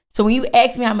 Got you. So when you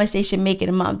ask me how much they should make in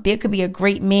a month, there could be a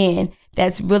great man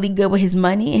that's really good with his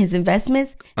money and his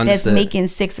investments. Understood. That's making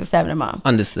 $6,000 or $7,000 a month.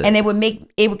 Understood. And it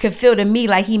could feel to me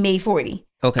like he made 40.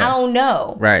 Okay. I don't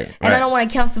know. Right. And I don't want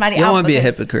to count somebody out. You don't want to be a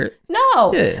hypocrite.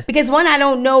 No. Yeah. Because one, I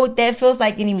don't know what that feels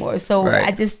like anymore. So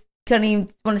I just couldn't even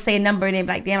want to say a number and then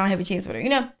be like, damn, I don't have a chance with her, you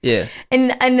know? Yeah.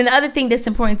 And then the other thing that's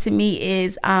important to me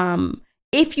is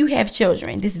if you have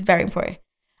children, this is very important.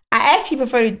 I actually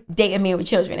prefer to date a man with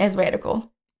children. That's radical.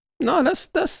 No,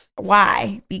 that's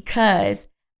why? Because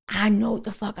I know what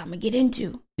the fuck I'm gonna get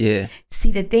into. Yeah.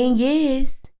 See, the thing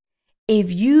is,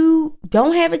 if you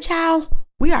don't have a child,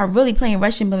 we are really playing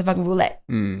Russian motherfucking roulette.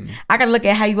 I gotta look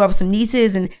at how you are with some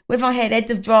nieces and what if I had that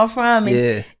to draw from.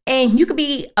 And, and you could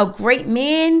be a great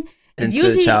man. Until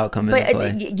usually, a child come into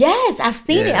play. Yes, I've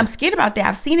seen it. I'm scared about that.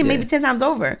 I've seen it maybe 10 times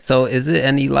over. So is it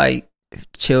any like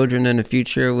children in the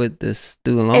future with this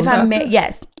student loan?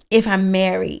 Yes, if I'm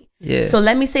married. Yeah. So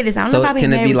let me say this. I don't know if I'll be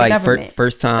married with the government.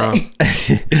 First time?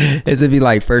 Is it be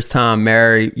like first time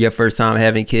married, your first time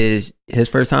having kids, his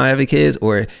first time having kids,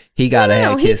 or he gotta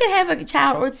have kids? He can have a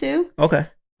child or two. Okay.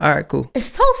 All right, cool. It's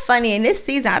so funny. In this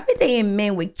season, I've been dating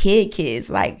men with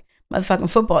kids, like motherfucking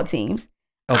football teams.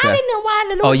 Okay. I didn't know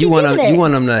why the you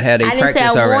want them to have their practice already. I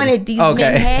didn't say I wanted these men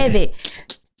to have it.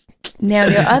 Now,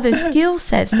 there are other skill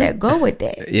sets that go with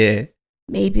that. Yeah.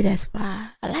 Maybe that's why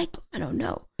I like them. I don't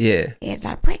know. Yeah. And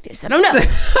I practice. I don't know.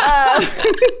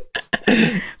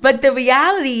 But the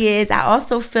reality is, I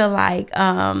also feel like,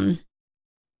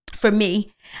 for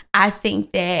me, I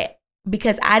think that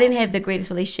because I didn't have the greatest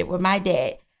relationship with my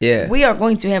dad, we are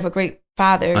going to have a great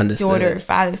daughter,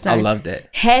 father, son. I love that.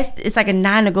 It's like a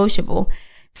non-negotiable.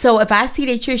 So if I see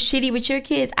that you're shitty with your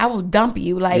kids, I will dump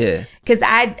you. Like, because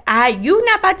you're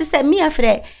not about to set me up for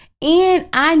that. And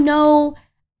I know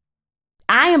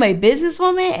I am a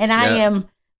businesswoman and I am,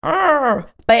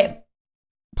 but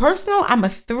personal, I'm a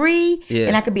 3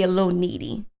 and I could be a little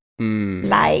needy.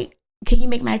 Like, can you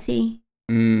make my tea?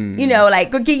 You know,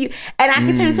 like, can you? And I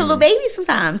can turn into a little baby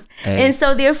sometimes. And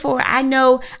so therefore, I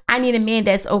know I need a man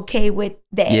that's okay with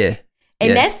that. Yeah.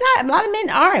 And that's not, a lot of men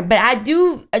aren't, but I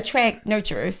do attract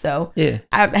nurturers. So I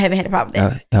haven't had a problem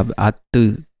with that. I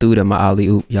threw them my alley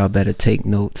oop. Y'all better take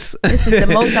notes. This is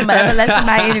the most I'm ever let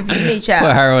somebody interview me, child.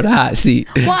 Put her on the hot seat.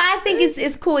 Well, I think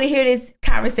it's cool to hear this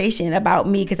conversation about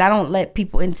me because I don't let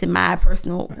people into my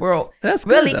personal world. That's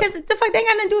good, really, because the fuck they ain't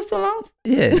got nothing to do with so long.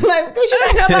 Yeah. Like, what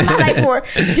you know about my life for?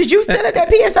 Did you send her that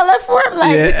PSLF for him?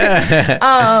 Like,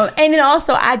 and then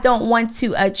also I don't want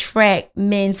to attract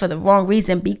men for the wrong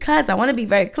reason because I want to be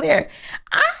very clear.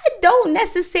 I don't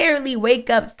necessarily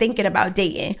wake up thinking about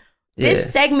dating.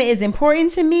 This segment is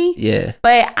important to me. Yeah.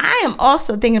 But I am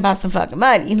also thinking about some fucking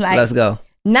money. Like, let's go.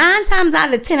 9 times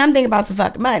out of 10, I'm thinking about some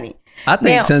fucking money. I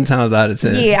think now, 10 times out of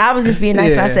 10. Yeah, I was just being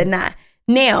nice when I said 9.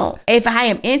 Now, if I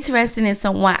am interested in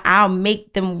someone, I'll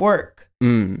make them work.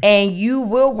 And you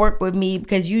will work with me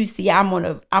because you see I'm on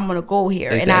a goal here.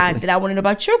 Exactly. And I want to know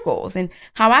about your goals and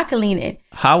how I can lean in.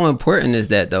 How important is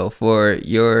that though for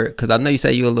because I know you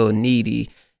say you're a little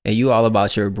needy. And you all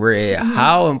about your bread.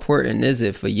 How important is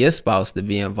it for your spouse to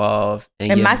be involved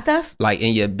in my stuff? Like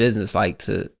in your business, like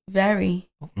to very.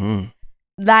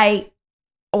 Like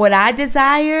what I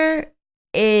desire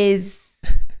is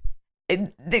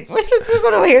what's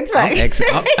going on here?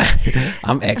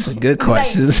 I'm asking good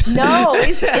questions. Like, no,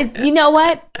 it's you know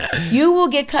what? You will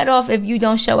get cut off if you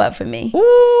don't show up for me.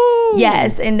 Ooh.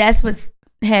 Yes, and that's what's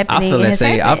happening.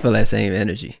 I feel that same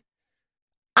energy.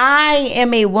 I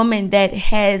am a woman that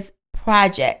has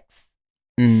projects.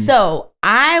 So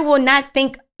I will not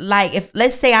think like if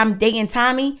let's say I'm dating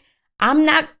Tommy, I'm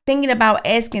not thinking about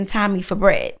asking Tommy for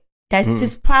bread. That's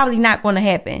just probably not going to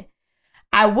happen.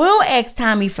 I will ask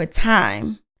Tommy for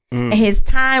time and his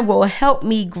time will help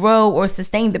me grow or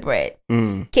sustain the bread.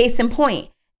 Case in point,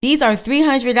 these are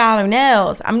 $300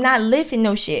 nails. I'm not lifting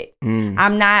no shit.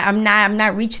 I'm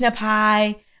not reaching up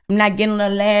high. I'm not getting on a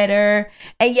ladder.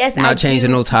 And yes, I'm not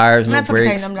changing no tires, no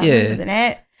brakes. I'm not doing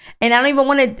that. And I don't even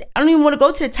want to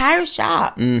go to the tire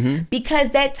shop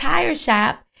because that tire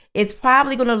shop is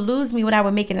probably going to lose me what I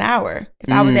would make in an hour if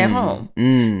I was at home.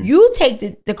 You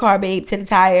take the car, babe, to the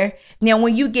tire. Now,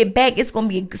 when you get back, it's going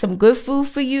to be some good food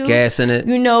for you. Gas in it.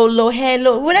 You know,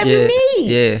 whatever you need.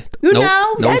 Yeah. You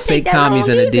know. No fake Tommies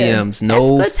in the DMs.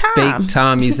 No fake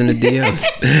Tommies in the DMs.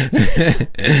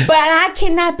 But I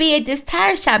cannot be at this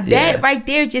tire shop. That right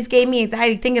there just gave me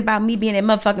anxiety thinking about me being at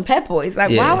motherfucking Pep Boys.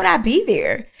 Like, why would I be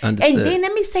there? Understood. And then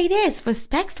let me say this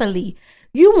respectfully.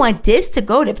 You want this to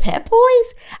go to Pep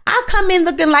Boys? I come in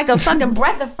looking like a fucking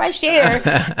breath of fresh air,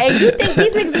 and you think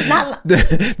these niggas is not?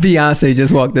 Beyonce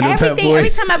just walked in the Pep Boys. Every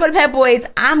time I go to Pep Boys,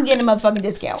 I'm getting a motherfucking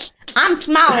discount. I'm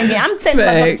smiling. I'm telling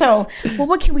motherfucking tone. Well,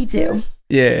 what can we do?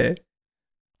 Yeah.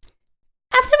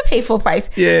 I've never paid full price.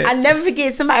 Yeah. I never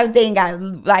forget somebody was dating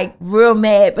got like real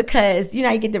mad because you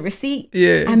get the receipt.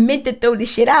 Yeah. I meant to throw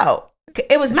this shit out.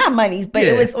 It was my money, but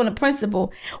it was on a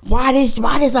principle. Why this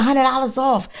 $100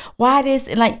 off? Why this?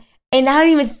 And And I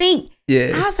don't even think.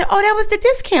 Yeah. I was like, oh, that was the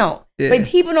discount. Yeah. But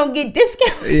people don't get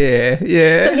discounts. Yeah.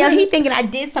 So now he thinking I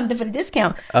did something for the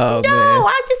discount. Oh, no, man.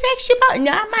 I just asked you about.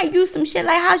 No, I might use some shit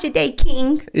like, how's your day,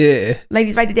 King? Yeah.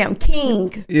 Ladies, write it down,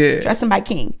 King. Yeah. Dress him by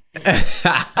King.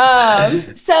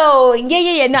 So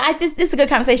yeah. No, this is a good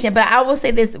conversation, but I will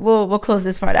say this. We'll close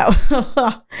this part out.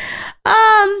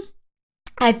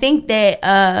 I think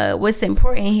that what's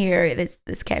important here.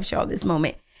 Let's capture all this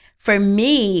moment. For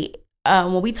me,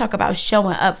 when we talk about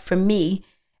showing up, for me,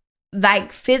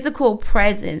 like physical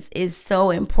presence is so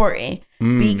important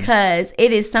because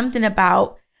it is something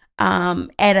about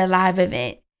at a live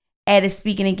event, at a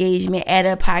speaking engagement, at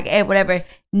a podcast, at whatever,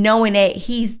 knowing that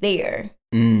he's there.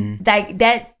 Like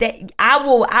that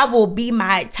I will be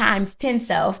my times 10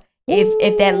 self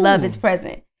if that love is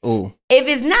present. Ooh. If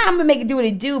it's not, I'm gonna make it do what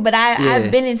it do. But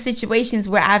I've been in situations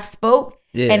where I've spoke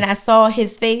and I saw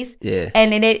his face. Yeah.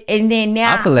 And then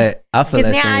now I feel that. Because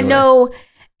now I know.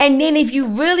 And then if you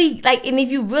really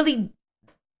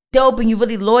dope and you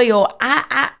really loyal,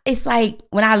 I it's like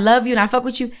when I love you and I fuck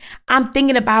with you, I'm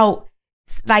thinking about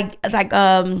like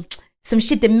some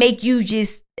shit to make you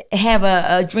just have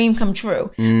a dream come true.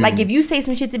 Like if you say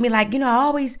some shit to me like, I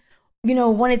always,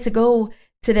 wanted to go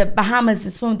to the Bahamas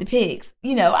and swim with the pigs.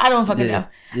 I don't fucking know.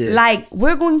 Yeah. Like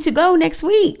we're going to go next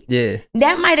week. Yeah.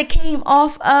 That might have came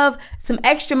off of some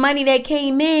extra money that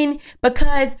came in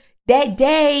because that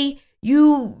day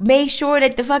you made sure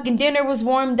that the fucking dinner was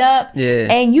warmed up. Yeah.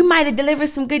 And you might have delivered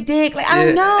some good dick. Like, I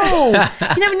don't know.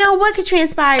 You never know what could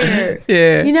transpire.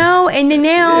 Yeah. And then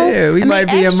now. We might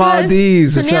be in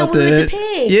Maldives or something. Now we're with the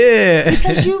pig. Yeah. It's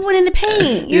because you went in the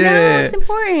paint. You know, it's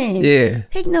important. Yeah.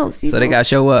 Take notes, people. So they got to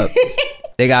show up.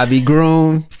 They got to be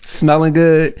groomed, smelling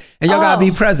good, and y'all got to be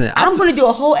present. I'm going to do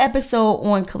a whole episode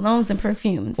on colognes and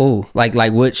perfumes. Oh, like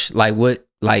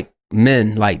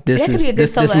men, like this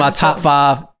is my top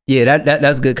 5. Yeah,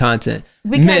 that's good content.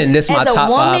 Because men, this is my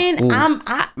top 5.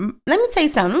 Let me tell you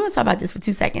something. I'm going to talk about this for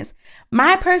 2 seconds.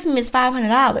 My perfume is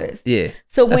 $500. Yeah.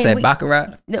 So that's that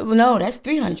Baccarat? No, that's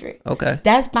 $300. Okay.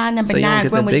 That's by number 9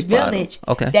 Greenwich Village.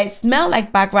 Okay. That smell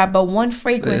like Baccarat, but one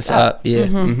fragrance up.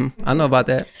 Yeah. I know about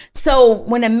that. So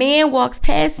when a man walks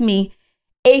past me,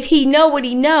 if he know what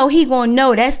he know, he gonna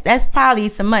know that's probably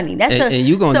some money. And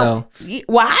you gonna know.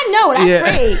 Well, I know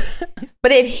that's great.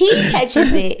 But if he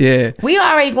catches it, we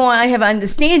already going to have an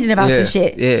understanding about some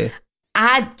shit. Yeah.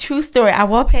 True story. I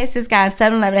walked past this guy at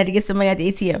 7-Eleven. I had to get some money at the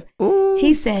ATM. Ooh.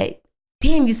 He said,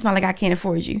 "Damn, you smell like I can't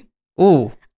afford you."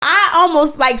 Ooh. I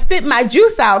almost like spit my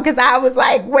juice out because I was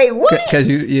like, wait, what?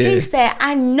 He said,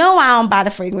 I know I don't buy the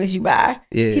fragrance you buy.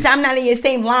 Yeah. He said, I'm not in your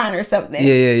same line or something.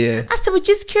 Yeah. I said, well,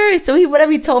 just curious. So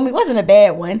whatever he told me wasn't a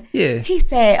bad one. Yeah. He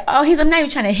said, I'm not even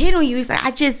trying to hit on you. He's like,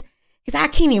 I can't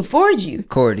even afford you.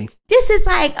 Cordy. This is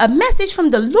like a message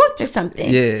from the Lord or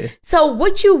something. Yeah. So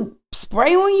what you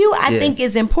spray on you, I think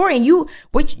is important.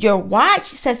 Your watch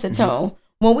sets a tone.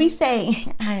 When we say,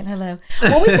 all right, hello.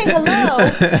 When we say hello,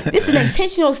 this is an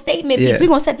intentional statement because we're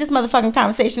going to set this motherfucking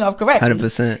conversation off correctly.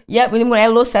 100%. Yep, we're going to add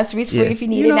little accessories for you if you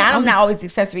need it. Now, I'm not always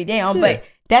accessory down, but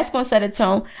that's going to set a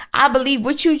tone. I believe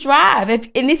what you drive,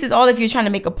 and this is all if you're trying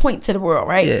to make a point to the world,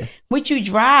 right? Yeah. What you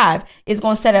drive is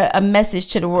going to set a message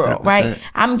to the world, 100%. Right?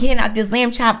 I'm getting out this lamb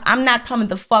chop. I'm not coming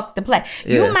to fuck the play.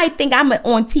 Yeah. You might think I'm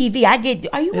on TV.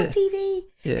 Are you on TV?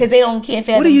 Because they don't care.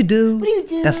 What do you do?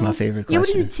 That's my favorite question. Yeah, what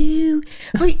do you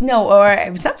do?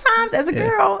 Or sometimes as a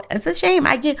girl, it's a shame.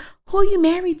 I get, who are you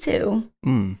married to?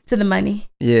 To the money.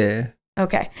 Yeah.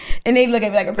 Okay. And they look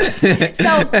at me like a person.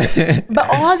 So, but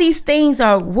all these things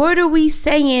are, what are we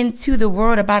saying to the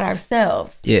world about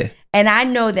ourselves? Yeah. And I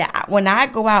know that when I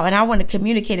go out and I want to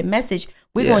communicate a message,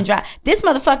 we're going to drive. This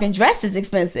motherfucking dress is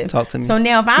expensive. Talk to me. So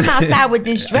now if I'm outside with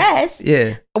this dress,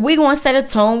 we're going to set a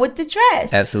tone with the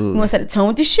dress. Absolutely. We're going to set a tone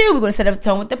with the shoe. We're going to set a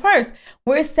tone with the purse.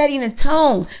 We're setting a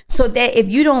tone so that if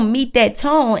you don't meet that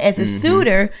tone as a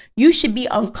suitor, you should be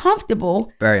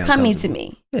uncomfortable coming to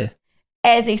me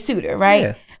as a suitor,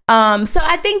 right? Yeah. So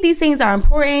I think these things are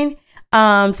important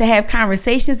to have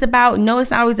conversations about. No,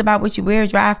 it's not always about what you wear or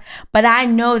drive, but I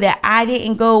know that I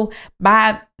didn't go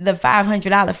buy the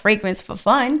 $500 fragrance for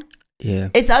fun. Yeah.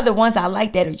 It's other ones I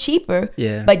like that are cheaper.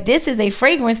 Yeah. But this is a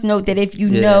fragrance note that if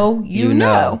you know, you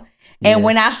know. And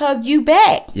when I hug you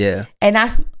back, and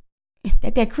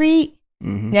that Creed,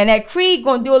 now that Creed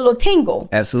gonna do a little tingle.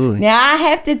 Absolutely. Now I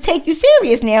have to take you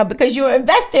serious now because you're an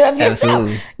investor of yourself.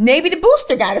 Absolutely. Maybe the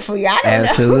booster got it for you. I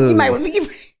don't know. You might want to give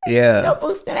no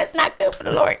booster. That's not good for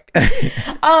the Lord. But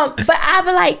I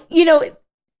be like,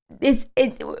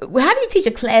 how do you teach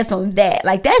a class on that?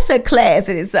 Like that's a class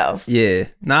in itself. Yeah.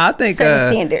 No, I think set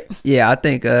a standard. Yeah, I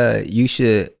think you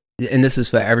should and this is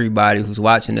for everybody who's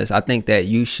watching this, I think that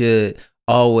you should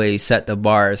always set the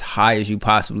bar as high as you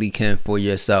possibly can for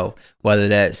yourself, whether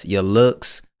that's your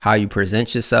looks, how you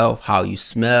present yourself, how you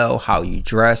smell, how you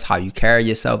dress, how you carry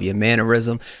yourself, your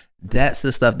mannerism. That's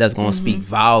the stuff that's going to speak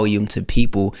volume to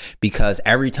people, because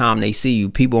every time they see you,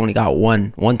 people only got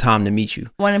one time to meet you.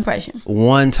 One impression.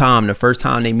 One time. The first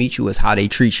time they meet you is how they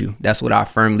treat you. That's what I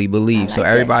firmly believe. So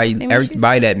everybody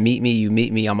that meet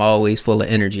me, I'm always full of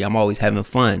energy. I'm always having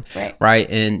fun. Right.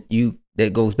 And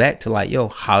that goes back to like, yo,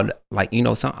 how, like, you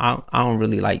know, I don't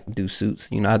really like do suits.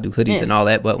 You know, I do hoodies and all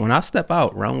that. But when I step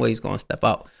out, Runway's going to step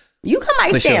out. You come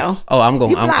ice down. Sure. Oh, I'm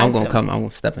going to come. I'm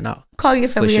stepping out. Call you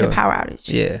if we get a power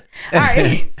outage. Yeah. All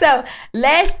right. So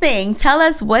last thing, tell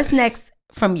us what's next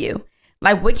from you.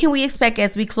 Like, what can we expect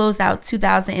as we close out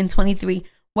 2023?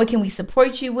 What can we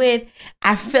support you with?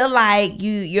 I feel like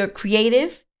you're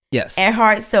creative. Yes. At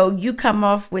heart. So you come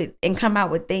out with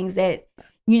things that,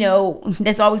 you know,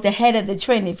 that's always ahead of the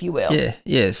trend, if you will.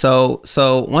 Yeah. So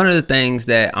one of the things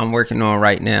that I'm working on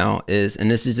right now is, and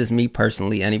this is just me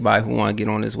personally, anybody who want to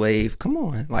get on this wave, come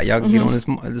on, like y'all can get on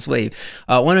this wave.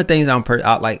 One of the things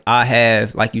I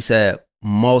have, like you said,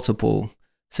 multiple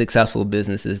successful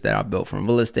businesses that I built, from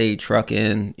real estate,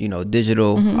 trucking, you know,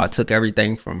 digital. I took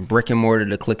everything from brick and mortar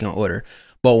to click and order.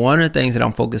 But one of the things that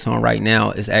I'm focused on right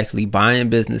now is actually buying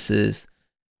businesses,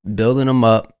 building them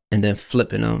up, and then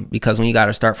flipping them, because when you got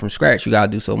to start from scratch, you got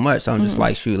to do so much. So I'm just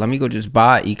like, shoot, let me go just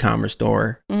buy an e-commerce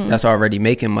store that's already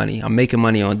making money. I'm making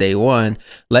money on day one.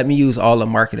 Let me use all the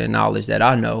marketing knowledge that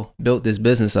I know, built this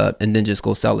business up, and then just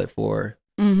go sell it for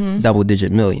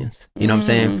double-digit millions. You know what I'm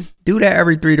saying? Do that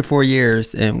every 3 to 4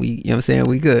 years, and you know what I'm saying?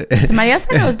 We good. Somebody else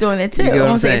I know was doing it too. I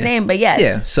won't say his name, but yes.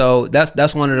 Yeah. So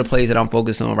that's one of the plays that I'm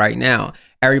focused on right now.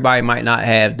 Everybody might not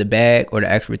have the bag or the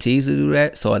expertise to do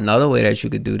that. So another way that you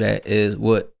could do that is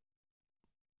what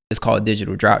it's called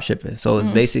digital drop shipping. So it's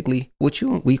basically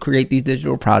we create these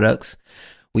digital products.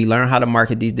 We learn how to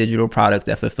market these digital products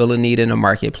that fulfill a need in the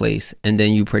marketplace, and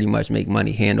then you pretty much make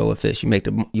money hand over fist. You make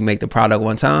the product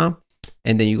one time,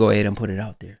 and then you go ahead and put it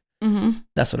out there.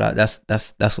 That's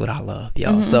what I love,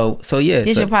 y'all. So yeah,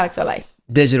 digital products are life.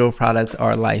 Digital products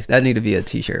are life. That need to be a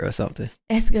t-shirt or something.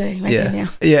 That's good. Right there now.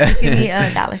 Yeah. Just give me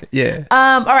 $1. Yeah.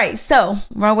 All right. So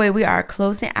Runway, we are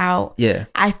closing out. Yeah.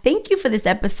 I thank you for this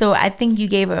episode. I think you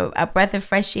gave a breath of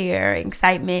fresh air,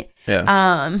 excitement. Yeah.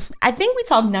 I think we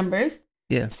talked numbers.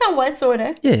 Yeah. Somewhat, sort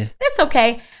of. Yeah. That's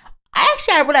okay.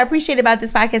 What I appreciate about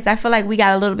this podcast, I feel like we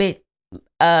got a little bit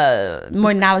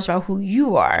more knowledge about who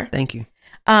you are. Thank you.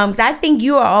 Because I think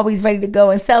you are always ready to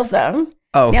go and sell something.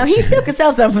 Oh, now he still can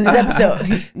sell something from this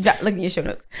episode. Look at your show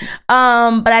notes.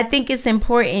 But I think it's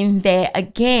important that,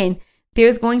 again,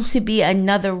 there's going to be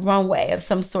another Runway of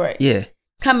some sort. Yeah.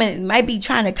 Coming, might be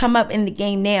trying to come up in the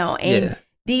game now. And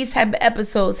these type of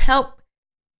episodes help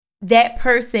that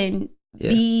person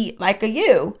be like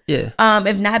you. Yeah.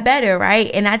 If not better,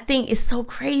 right? And I think it's so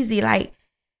crazy. Like,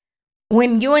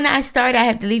 when you and I started, I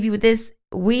have to leave you with this.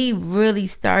 We really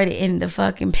started in the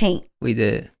fucking paint. We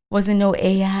did. Wasn't no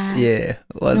AI. Yeah.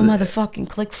 No motherfucking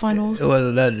click funnels. It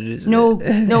wasn't that.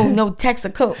 No text or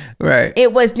code. Right.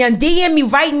 It was, now DM me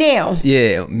right now.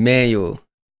 Yeah. Manual.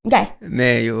 Okay.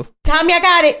 Manual. Tommy, I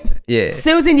got it. Yeah.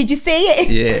 Susan, did you see it?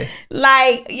 Yeah.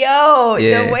 Like, yo,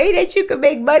 the way that you can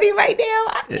make money right now,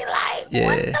 I be like,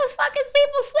 what the fuck is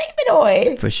people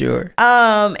sleeping on? For sure.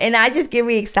 And I just get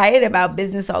really excited about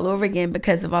business all over again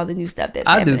because of all the new stuff that's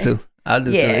happening. I do too.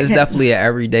 It's definitely an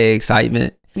everyday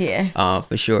excitement. Yeah.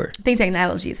 For sure. I think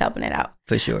technology is helping it out.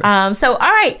 For sure. So, all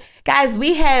right, guys,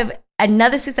 we have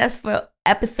another successful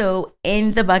episode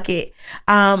in the bucket.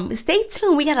 Stay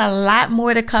tuned. We got a lot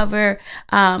more to cover,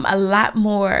 a lot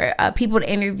more people to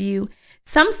interview.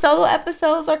 Some solo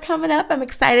episodes are coming up. I'm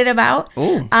excited about.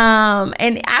 Ooh.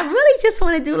 And I really just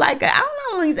want to do I don't know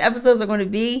how long these episodes are going to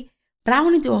be, but I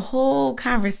want to do a whole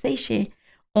conversation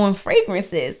on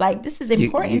fragrances. Like, this is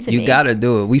important to me. You gotta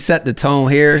do it. We set the tone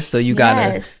here, so you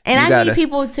gotta. Yes, and I need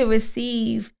people to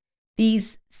receive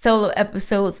these solo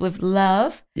episodes with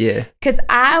love. Yeah, because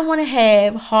I want to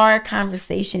have hard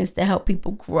conversations to help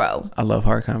people grow. I love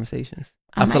hard conversations.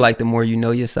 I feel like the more you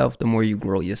know yourself, the more you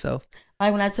grow yourself.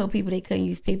 Like when I told people they couldn't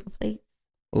use paper plates.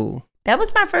 Ooh, that was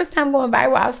my first time going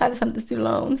viral outside of some of the student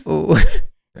loans. Ooh.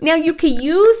 Now, you can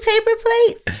use paper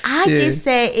plates. I just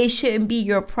said it shouldn't be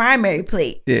your primary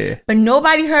plate. Yeah. But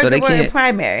nobody heard the word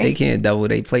primary. They can't double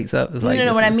their plates up. It's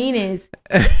no, what I mean is,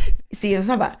 see, if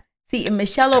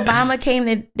Michelle Obama came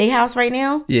to their house right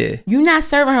now, you're not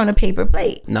serving her on a paper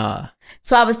plate. Nah.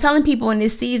 So I was telling people in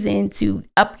this season to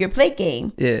up your plate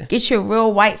game. Yeah. Get your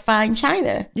real white fine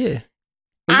china. Yeah.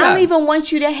 I don't even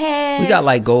want you to have. We got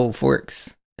like gold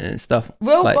forks and stuff.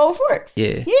 Real gold forks.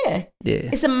 Yeah. Yeah. Yeah.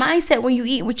 It's a mindset when you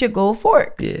eat with your gold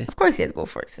fork. Yeah. Of course he has gold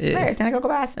forks. It's hilarious. And I gotta go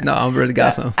buy some. No, I really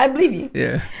got some. I believe you.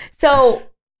 Yeah. So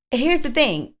here's the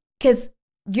thing, because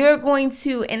you're going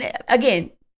to, and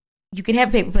again, you can have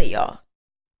a paper plate, y'all.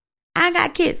 I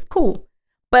got kids, cool.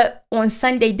 But on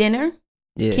Sunday dinner,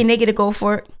 can they get a gold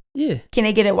fork? Yeah. Can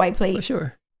they get a white plate? For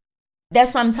sure.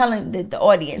 That's what I'm telling the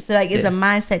audience. So, like, it's a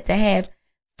mindset to have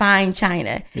fine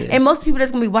china. Yeah. And most people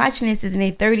that's going to be watching this is in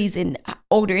their 30s and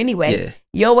older anyway. Yeah.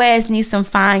 Your ass needs some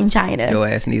fine china. Your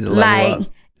ass needs a level up.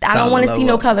 I don't want to see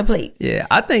no color plates. Yeah,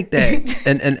 I think that,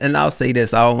 and I'll say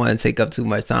this, I don't want to take up too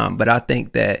much time, but I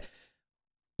think that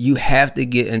you have to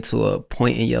get into a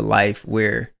point in your life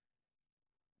where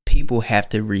people have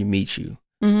to re-meet you.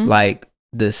 Mm-hmm. Like,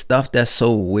 the stuff that's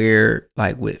so weird,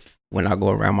 like with when I go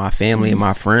around my family and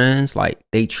my friends, like,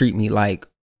 they treat me like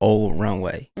old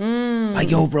Runway. Like,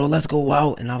 yo, bro, let's go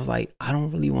out. And I was like, I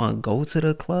don't really want to go to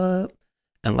the club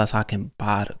unless I can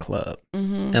buy the club.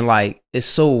 Mm-hmm. And like, it's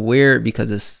so weird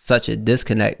because it's such a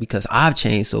disconnect because I've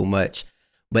changed so much,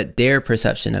 but their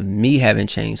perception of me haven't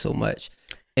changed so much.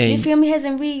 And your family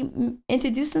hasn't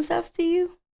reintroduced themselves to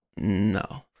you?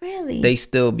 No. Really? They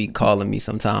still be calling me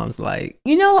sometimes like...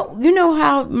 You know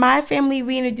how my family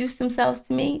reintroduced themselves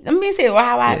to me? Let me say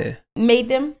how I made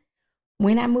them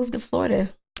when I moved to Florida.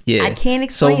 Yeah. I can't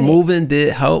explain So moving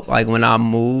did help. Like when I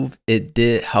moved, it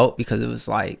did help because it was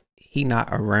like, he not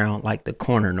around like the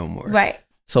corner no more. Right.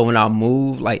 So when I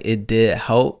moved, like it did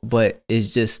help, but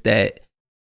it's just that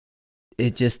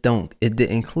it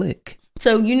didn't click.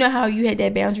 So you know how you had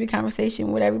that boundary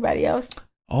conversation with everybody else?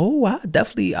 Oh, I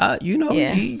definitely,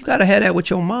 you got to have that with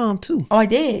your mom too. Oh, I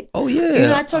did. Oh, yeah. You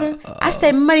know, I told her, I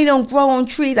said, money don't grow on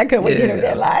trees. I couldn't wait to hit her with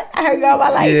that lie. I heard it all my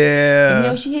life. Yeah. And,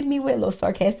 you know, she hit me with a little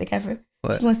sarcastic heifer.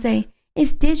 What? She's going to say,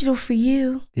 it's digital for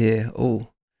you. Yeah. Oh,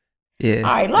 yeah. All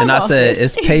right, and I said,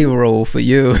 it's payroll for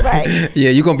you. Right. Yeah,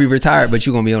 you're going to be retired, but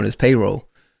you're going to be on this payroll.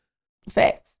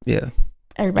 Facts. Yeah.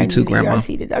 Everybody you too, Grandma.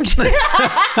 deduction.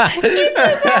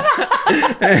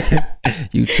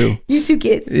 You too. You two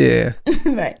kids. Yeah.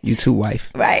 Right. You too,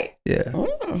 wife. Right. Yeah.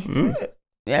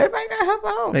 Everybody got to help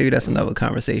out. Maybe that's another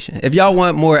conversation. If y'all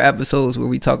want more episodes where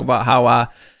we talk about how I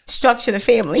structure the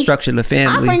family,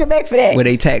 I'll bring it back for that. Where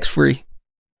they tax free.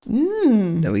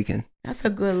 Then we can. That's a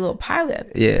good little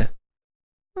pilot. Yeah.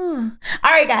 All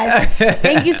right, guys.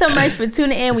 Thank you so much for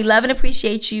tuning in. We love and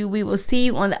appreciate you. We will see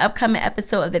you on the upcoming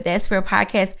episode of the That's Real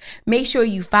podcast. Make sure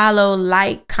you follow,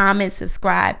 like, comment,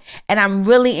 subscribe. And I'm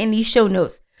really in these show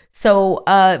notes. So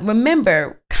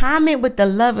remember, comment with the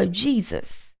love of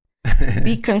Jesus.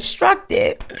 Be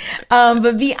constructive,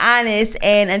 but be honest.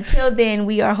 And until then,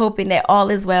 we are hoping that all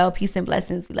is well. Peace and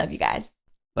blessings. We love you guys.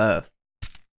 Love.